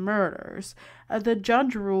before the murders. The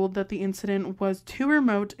judge ruled that the incident was too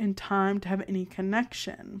remote in time to have any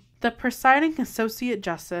connection. The presiding Associate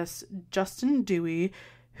Justice, Justin Dewey,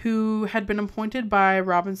 who had been appointed by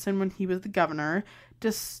Robinson when he was the governor,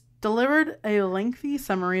 delivered a lengthy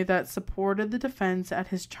summary that supported the defense at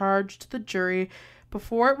his charge to the jury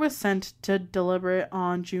before it was sent to deliberate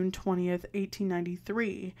on June 20th,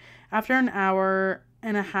 1893. After an hour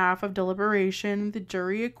and a half of deliberation, the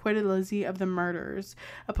jury acquitted Lizzie of the murders.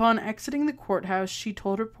 Upon exiting the courthouse, she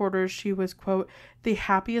told reporters she was, quote, the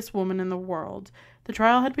happiest woman in the world. The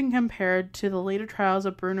trial had been compared to the later trials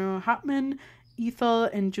of Bruno Hauptmann, Ethel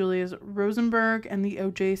and Julius Rosenberg, and the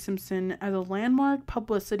O.J. Simpson as a landmark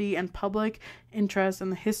publicity and public interest in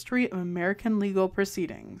the history of American legal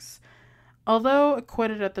proceedings. Although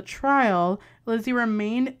acquitted at the trial, Lizzie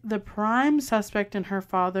remained the prime suspect in her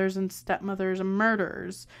father's and stepmother's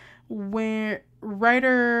murders, where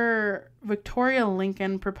writer Victoria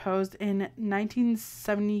Lincoln proposed in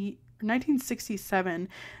 1967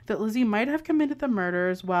 that Lizzie might have committed the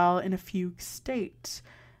murders while in a fugue state.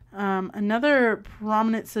 Another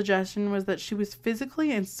prominent suggestion was that she was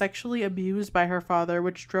physically and sexually abused by her father,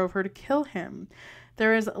 which drove her to kill him.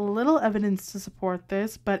 There is little evidence to support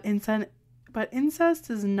this, but incest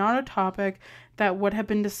is not a topic that would have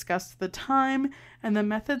been discussed at the time, and the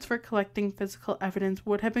methods for collecting physical evidence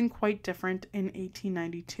would have been quite different in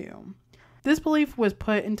 1892. This belief was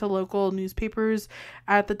put into local newspapers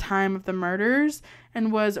at the time of the murders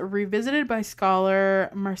and was revisited by scholar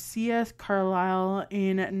Marcia Carlyle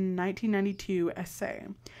in 1992 essay.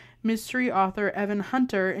 Mystery author Evan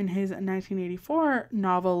Hunter, in his 1984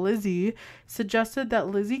 novel Lizzie, suggested that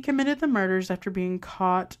Lizzie committed the murders after being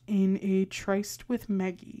caught in a tryst with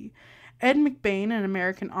Maggie. Ed McBain, an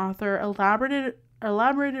American author,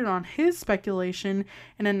 elaborated on his speculation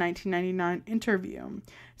in a 1999 interview,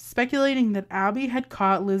 speculating that Abby had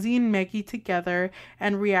caught Lizzie and Maggie together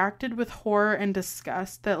and reacted with horror and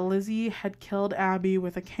disgust that Lizzie had killed Abby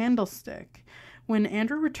with a candlestick. When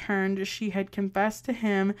Andrew returned, she had confessed to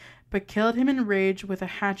him, but killed him in rage with a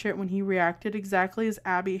hatchet when he reacted exactly as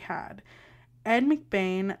Abby had. Ed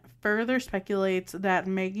McBain further speculates that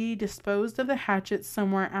Maggie disposed of the hatchet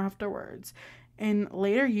somewhere afterwards. In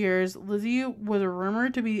later years, Lizzie was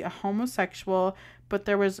rumored to be a homosexual, but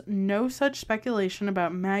there was no such speculation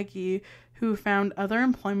about Maggie, who found other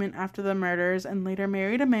employment after the murders and later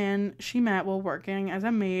married a man she met while working as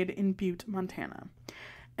a maid in Butte, Montana.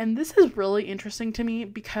 And this is really interesting to me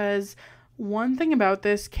because one thing about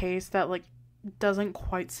this case that, like, doesn't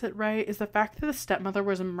quite sit right is the fact that the stepmother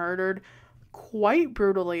was murdered quite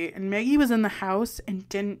brutally and Maggie was in the house and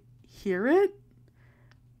didn't hear it.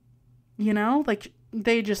 You know, like,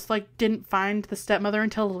 they just, like, didn't find the stepmother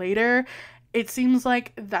until later. It seems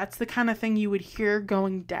like that's the kind of thing you would hear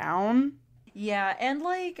going down. Yeah, and,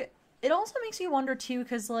 like, it also makes you wonder, too,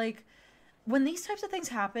 because, like, when these types of things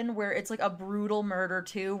happen where it's, like, a brutal murder,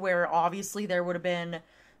 too, where obviously there would have been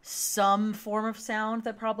some form of sound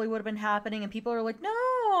that probably would have been happening, and people are like,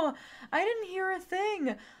 no, I didn't hear a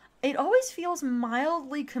thing. It always feels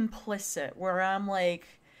mildly complicit, where I'm like,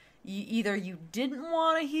 either you didn't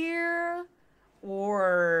want to hear,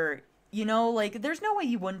 or, you know, like, there's no way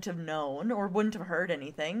you wouldn't have known or wouldn't have heard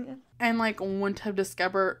anything. And, like, wouldn't have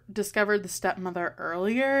discovered the stepmother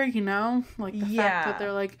earlier, you know? Like, the fact that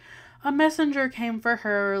they're like, a messenger came for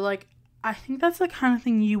her, like, I think that's the kind of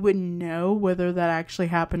thing you would know whether that actually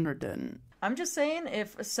happened or didn't. I'm just saying,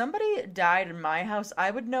 if somebody died in my house,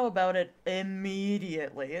 I would know about it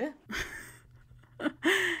immediately.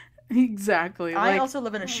 Exactly. I also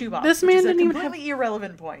live in a shoebox, this man which is didn't a even completely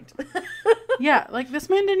irrelevant point. Yeah, like, this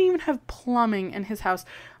man didn't even have plumbing in his house.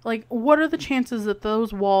 Like, what are the chances that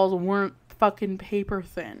those walls weren't fucking paper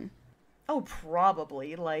thin? Oh,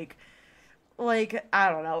 probably. Like, I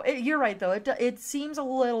don't know. You're right, though. It seems a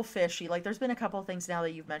little fishy. Like, there's been a couple of things now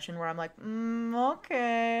that you've mentioned where I'm like,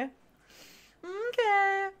 okay.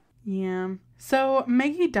 Yeah. So,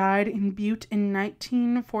 Maggie died in Butte in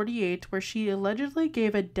 1948, where she allegedly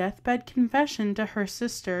gave a deathbed confession to her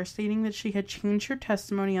sister, stating that she had changed her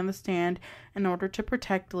testimony on the stand in order to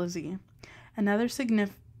protect Lizzie. Another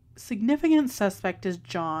significant suspect is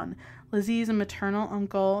John, Lizzie's maternal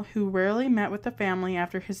uncle, who rarely met with the family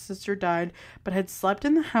after his sister died, but had slept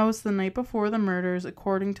in the house the night before the murders,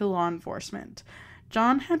 according to law enforcement.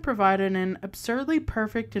 John had provided an absurdly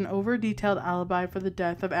perfect and over-detailed alibi for the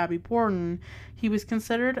death of Abby Borden. He was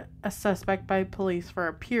considered a suspect by police for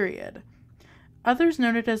a period. Others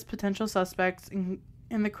noted as potential suspects in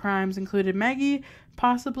the crimes included Maggie,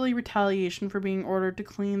 possibly retaliation for being ordered to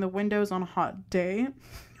clean the windows on a hot day.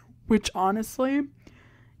 Which, honestly,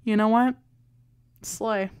 you know what?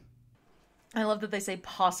 Slay. I love that they say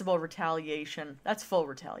possible retaliation. That's full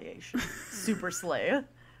retaliation. Super slay.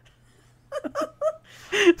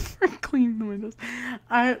 For cleaning the windows.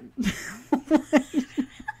 I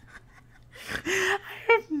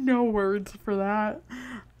have no words for that.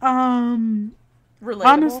 Relatable.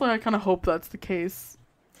 Honestly, I kind of hope that's the case.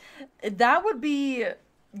 That would be,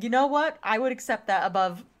 you know what? I would accept that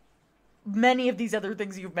above many of these other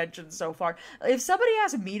things you've mentioned so far. If somebody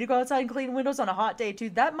asked me to go outside and clean windows on a hot day too,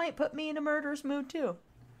 that might put me in a murderous mood too.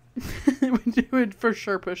 It would for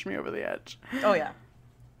sure push me over the edge. Oh yeah.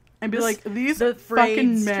 I'd be like, these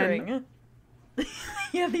fucking men.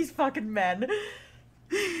 Yeah, these fucking men.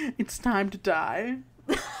 It's time to die.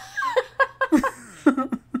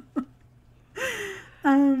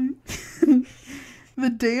 The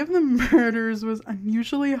day of the murders was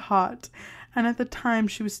unusually hot, and at the time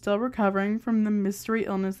she was still recovering from the mystery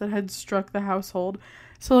illness that had struck the household.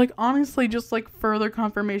 So, like, honestly, just, like, further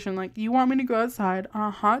confirmation, like, you want me to go outside on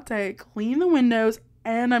a hot day, clean the windows,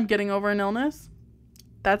 and I'm getting over an illness?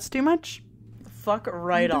 That's too much? Fuck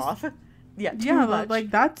right off. Yeah, too much.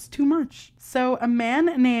 Like, that's too much. So, a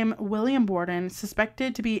man named William Borden,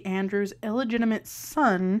 suspected to be Andrew's illegitimate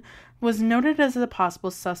son, was noted as a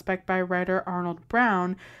possible suspect by writer Arnold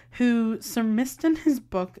Brown, who surmised in his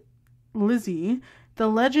book, Lizzie, The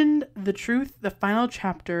Legend, the Truth, the Final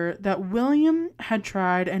Chapter, that William had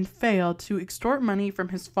tried and failed to extort money from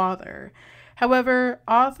his father. However,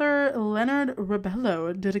 author Leonard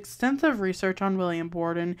Rebello did extensive research on William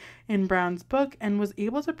Borden in Brown's book and was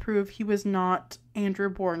able to prove he was not Andrew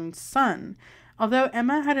Borden's son. Although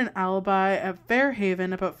Emma had an alibi at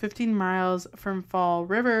Fairhaven, about 15 miles from Fall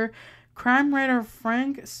River, crime writer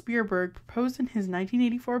Frank Spearberg proposed in his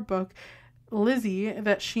 1984 book, Lizzie,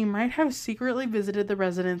 that she might have secretly visited the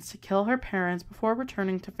residence to kill her parents before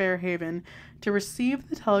returning to Fairhaven to receive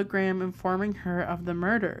the telegram informing her of the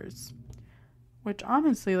murders. Which,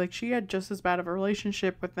 honestly, like, she had just as bad of a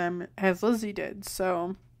relationship with them as Lizzie did,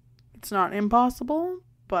 so it's not impossible,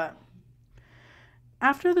 but...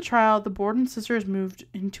 After the trial, the Borden sisters moved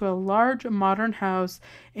into a large, modern house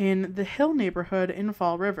in the Hill neighborhood in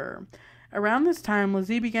Fall River. Around this time,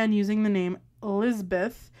 Lizzie began using the name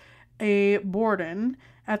Lisbeth A. Borden.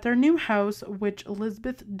 At their new house, which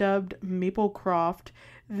Lisbeth dubbed Maplecroft,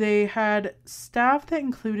 They had staff that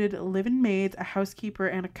included live-in maids, a housekeeper,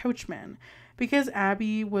 and a coachman. Because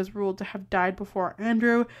Abby was ruled to have died before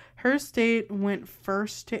Andrew, her estate went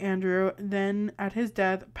first to Andrew, then at his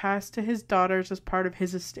death passed to his daughters as part of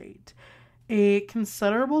his estate. A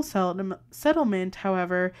considerable settlement,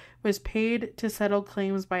 however, was paid to settle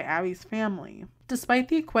claims by Abby's family. Despite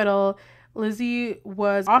the acquittal, Lizzie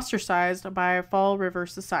was ostracized by Fall River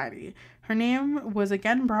society. Her name was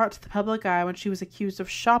again brought to the public eye when she was accused of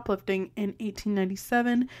shoplifting in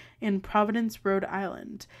 1897 in Providence, Rhode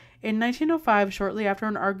Island. In 1905, shortly after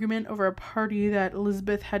an argument over a party that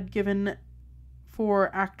Elizabeth had given for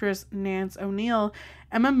actress Nance O'Neill,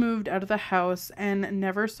 Emma moved out of the house and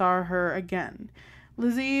never saw her again.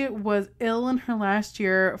 Lizzie was ill in her last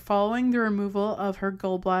year following the removal of her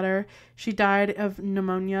gallbladder. She died of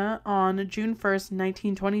pneumonia on June 1st,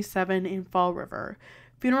 1927 in Fall River.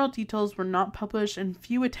 Funeral details were not published and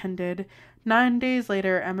few attended. 9 days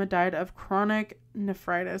later, Emma died of chronic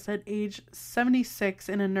nephritis at age 76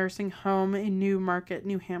 in a nursing home in Newmarket,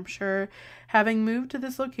 New Hampshire, having moved to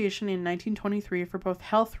this location in 1923 for both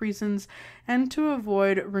health reasons and to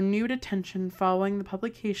avoid renewed attention following the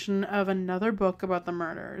publication of another book about the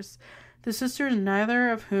murders. The sisters, neither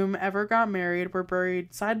of whom ever got married, were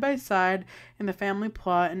buried side by side in the family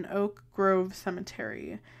plot in Oak Grove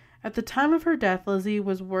Cemetery. At the time of her death, Lizzie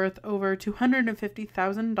was worth over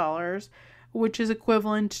 $250,000, which is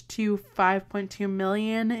equivalent to $5.2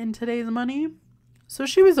 million in today's money. So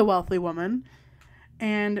she was a wealthy woman,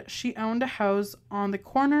 and she owned a house on the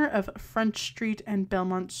corner of French Street and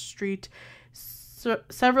Belmont Street,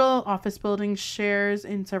 several office buildings, shares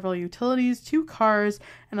in several utilities, 2 cars,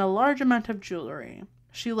 and a large amount of jewelry.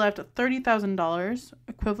 She left $30,000,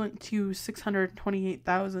 equivalent to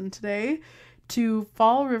 $628,000 today, to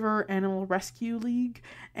Fall River Animal Rescue League,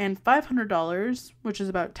 and $500, which is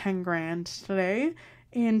about $10,000 today,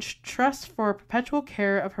 in trust for perpetual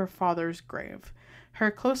care of her father's grave. Her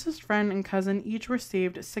closest friend and cousin each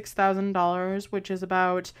received $6,000, which is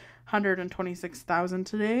about $126,000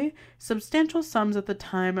 today, substantial sums at the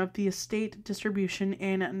time of the estate distribution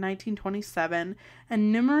in 1927,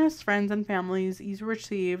 and numerous friends and families each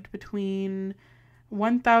received between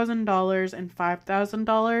 $1,000 and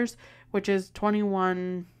 $5,000, which is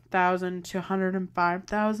 $21,000 to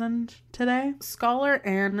 $105,000 today. Scholar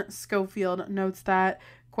Anne Schofield notes that,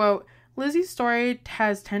 quote, Lizzie's story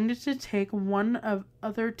has tended to take one of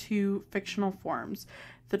other 2 fictional forms,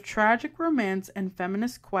 the tragic romance and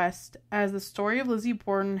feminist quest, as the story of Lizzie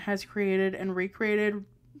Borden has created and recreated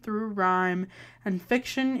through rhyme and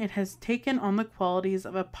fiction. It has taken on the qualities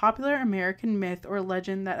of a popular American myth or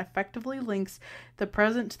legend that effectively links the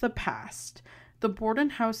present to the past. The Borden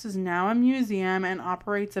house is now a museum and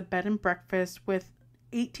operates a bed and breakfast with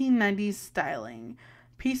 1890s styling.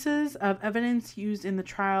 Pieces of evidence used in the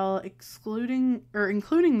trial, including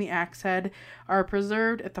the axe head, are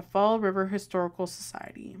preserved at the Fall River Historical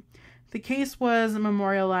Society. The case was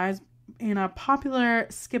memorialized in a popular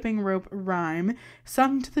skipping rope rhyme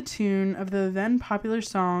sung to the tune of the then popular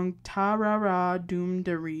song Ta-ra-ra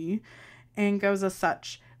doom-de-ree, and goes as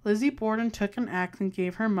such. Lizzie Borden took an axe and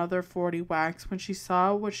gave her mother 40 whacks. When she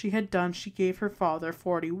saw what she had done, she gave her father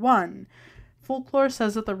 41. Folklore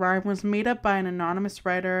says that the rhyme was made up by an anonymous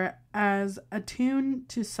writer as a tune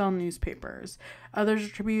to sell newspapers. Others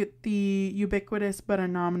attribute the ubiquitous but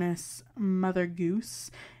anonymous Mother Goose.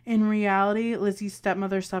 In reality, Lizzie's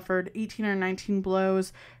stepmother suffered 18 or 19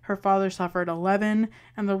 blows, her father suffered 11,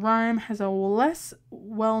 and the rhyme has a less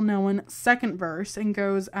well-known second verse and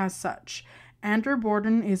goes as such. Andrew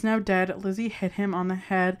Borden is now dead. Lizzie hit him on the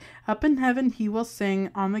head. Up in heaven he will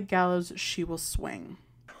sing. On the gallows she will swing.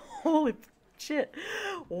 Holy shit.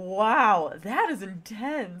 Wow, that is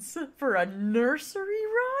intense for a nursery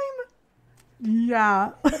rhyme?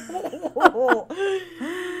 Yeah.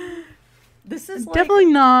 This is definitely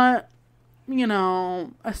not,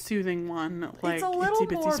 a soothing one like it's a little Itsy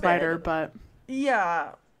Bitsy morbid. Spider, but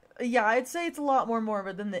Yeah, I'd say it's a lot more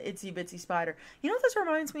morbid than the Itsy Bitsy Spider. You know what this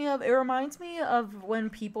reminds me of? It reminds me of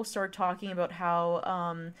when people start talking about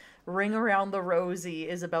how Ring Around the Rosie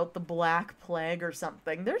is about the Black Plague or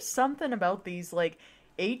something. There's something about these,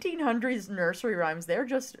 1800s nursery rhymes. They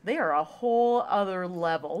are a whole other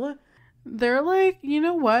level. They're like, you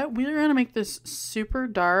know what? We're going to make this super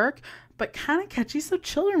dark, but kind of catchy so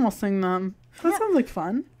children will sing them. That sounds like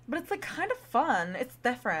fun. But it's, kind of fun. It's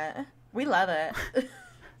different. We love it.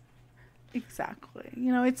 Exactly.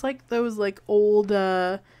 It's like those old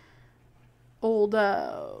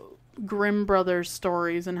Grimm Brothers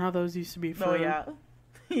stories and how those used to be for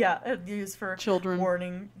yeah, used for children,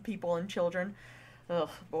 warning people and children. Oh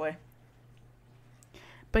boy.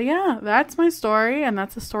 But yeah, that's my story, and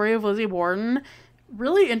that's the story of Lizzie Borden.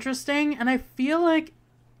 Really interesting, and I feel like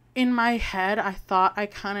in my head, I thought I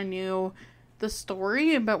kind of knew the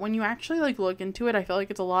story, but when you actually like look into it, I feel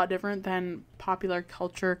like it's a lot different than popular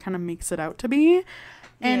culture kind of makes it out to be.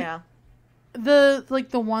 And yeah.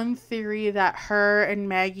 the one theory that her and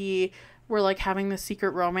Maggie were like having the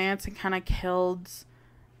secret romance and kind of killed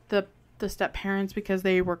the step parents because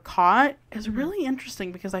they were caught is really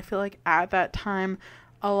interesting, because I feel like at that time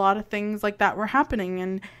a lot of things like that were happening,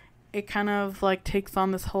 and it kind of like takes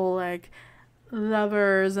on this whole like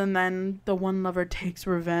lovers, and then the one lover takes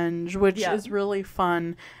revenge, which is really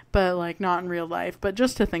fun, but like not in real life, but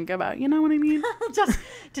just to think about, you know what I mean? Just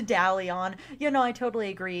to dally on. I totally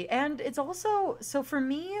agree. And it's also, so for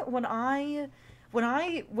me, when I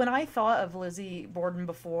thought of Lizzie Borden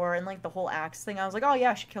before and like the whole axe thing, I was like, oh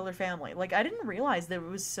yeah, she killed her family. Like, I didn't realize that it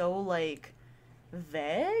was so like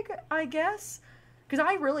vague, I guess. Because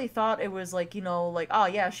I really thought it was like, like, oh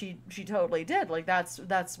yeah, she totally did. Like, that's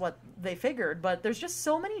what they figured. But there's just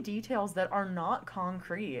so many details that are not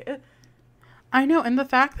concrete. I know, and the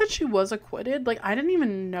fact that she was acquitted, like, I didn't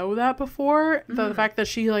even know that before. The fact that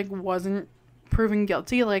she, like, wasn't proven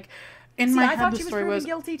guilty, like, in my head, I thought the she was story proven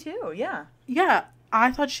guilty too, yeah. Yeah,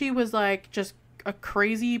 I thought she was, like, just a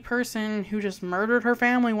crazy person who just murdered her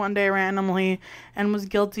family one day randomly and was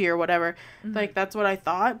guilty or whatever. Like, that's what I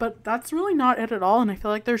thought, but that's really not it at all, and I feel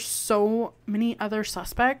like there's so many other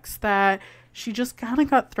suspects that she just kind of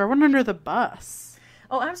got thrown under the bus.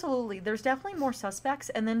 Oh, absolutely. There's definitely more suspects,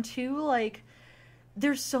 and then too, like,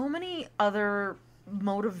 there's so many other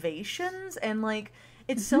motivations, and like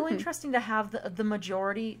it's so interesting to have the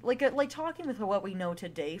majority, like talking with what we know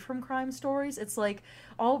today from crime stories. It's like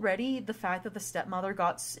already the fact that the stepmother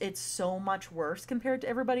got it so much worse compared to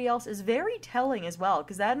everybody else is very telling as well,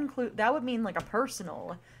 because that would mean like a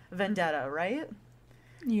personal vendetta, right?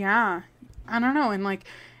 Yeah, I don't know, and like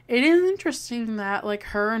it is interesting that like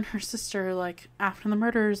her and her sister, like after the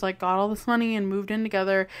murders, like got all this money and moved in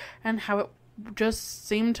together, and how it just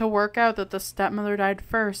seemed to work out that the stepmother died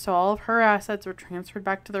first, so all of her assets were transferred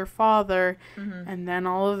back to their father, and then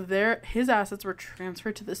all of his assets were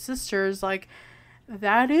transferred to the sisters. Like,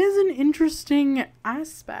 that is an interesting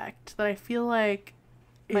aspect that I feel like,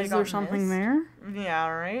 is there something there? Yeah,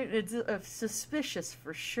 right? It's suspicious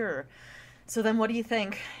for sure. So then what do you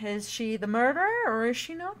think? Is she the murderer, or is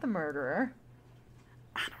she not the murderer?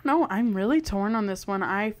 I don't know. I'm really torn on this one.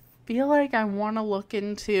 I feel like I want to look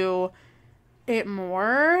into it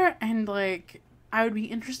more, and like I would be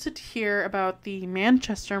interested to hear about the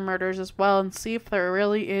Manchester murders as well and see if there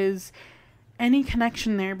really is any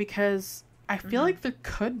connection there, because I feel like there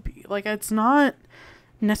could be. Like, it's not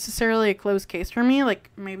necessarily a closed case for me.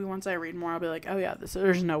 Like, maybe once I read more I'll be like, oh yeah,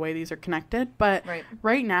 there's no way these are connected, but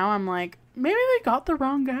right now I'm like, maybe they got the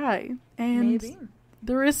wrong guy, and maybe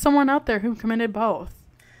there is someone out there who committed both.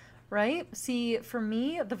 Right? See, for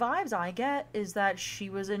me, the vibes I get is that she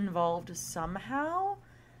was involved somehow,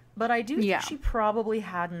 but I do think she probably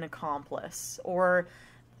had an accomplice, or,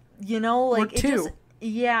 like, or two.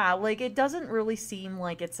 It doesn't really seem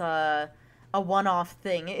like it's a one-off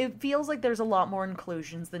thing. It feels like there's a lot more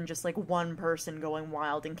inclusions than just, like, one person going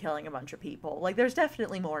wild and killing a bunch of people. Like, there's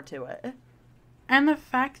definitely more to it. And the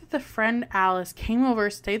fact that the friend Alice came over,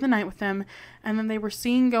 stayed the night with them, and then they were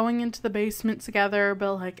seen going into the basement together,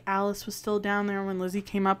 but, like, Alice was still down there when Lizzie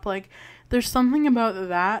came up. Like, there's something about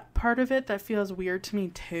that part of it that feels weird to me,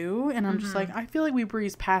 too. And I'm just like, I feel like we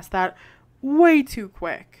breezed past that way too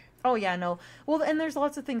quick. Oh, yeah, no. Well, and there's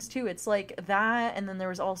lots of things, too. It's like that, and then there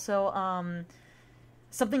was also,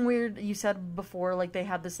 something weird you said before, like they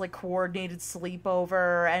had this like coordinated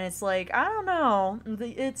sleepover, and it's like, I don't know,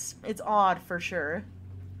 it's odd for sure.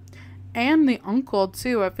 And the uncle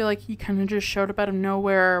too, I feel like he kind of just showed up out of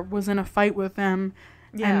nowhere, was in a fight with them,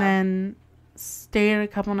 and then stayed a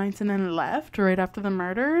couple nights and then left right after the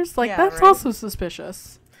murders. Like, that's also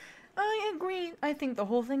suspicious. I agree. I think the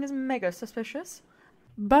whole thing is mega suspicious.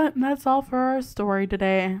 But that's all for our story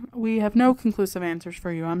today. We have no conclusive answers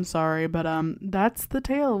for you, I'm sorry, but that's the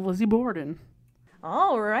tale of Lizzie Borden.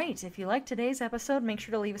 All right. If you liked today's episode, make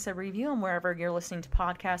sure to leave us a review on wherever you're listening to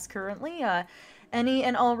podcasts currently. Any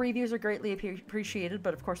and all reviews are greatly appreciated,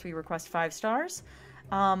 but of course we request 5 stars.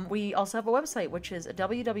 We also have a website, which is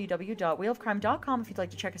www.wheelofcrime.com if you'd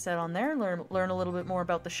like to check us out on there and learn a little bit more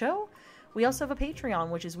about the show. We also have a Patreon,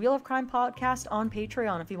 which is Wheel of Crime Podcast on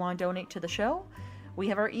Patreon if you want to donate to the show. We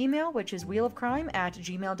have our email, which is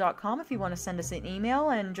wheelofcrime@gmail.com if you want to send us an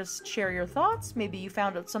email and just share your thoughts. Maybe you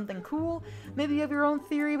found out something cool. Maybe you have your own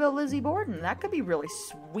theory about Lizzie Borden. That could be really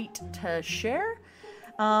sweet to share.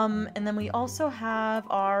 And then we also have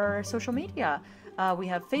our social media. We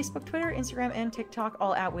have Facebook, Twitter, Instagram, and TikTok,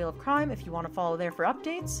 all at Wheel of Crime, if you want to follow there for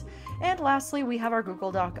updates. And lastly, we have our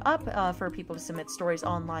Google Doc up for people to submit stories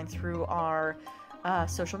online through our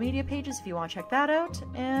social media pages, if you want to check that out.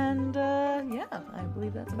 And yeah, I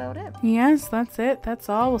believe that's about it. Yes, that's it. That's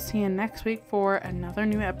all. We'll see you next week for another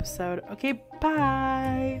new episode. Okay,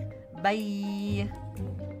 bye. Bye.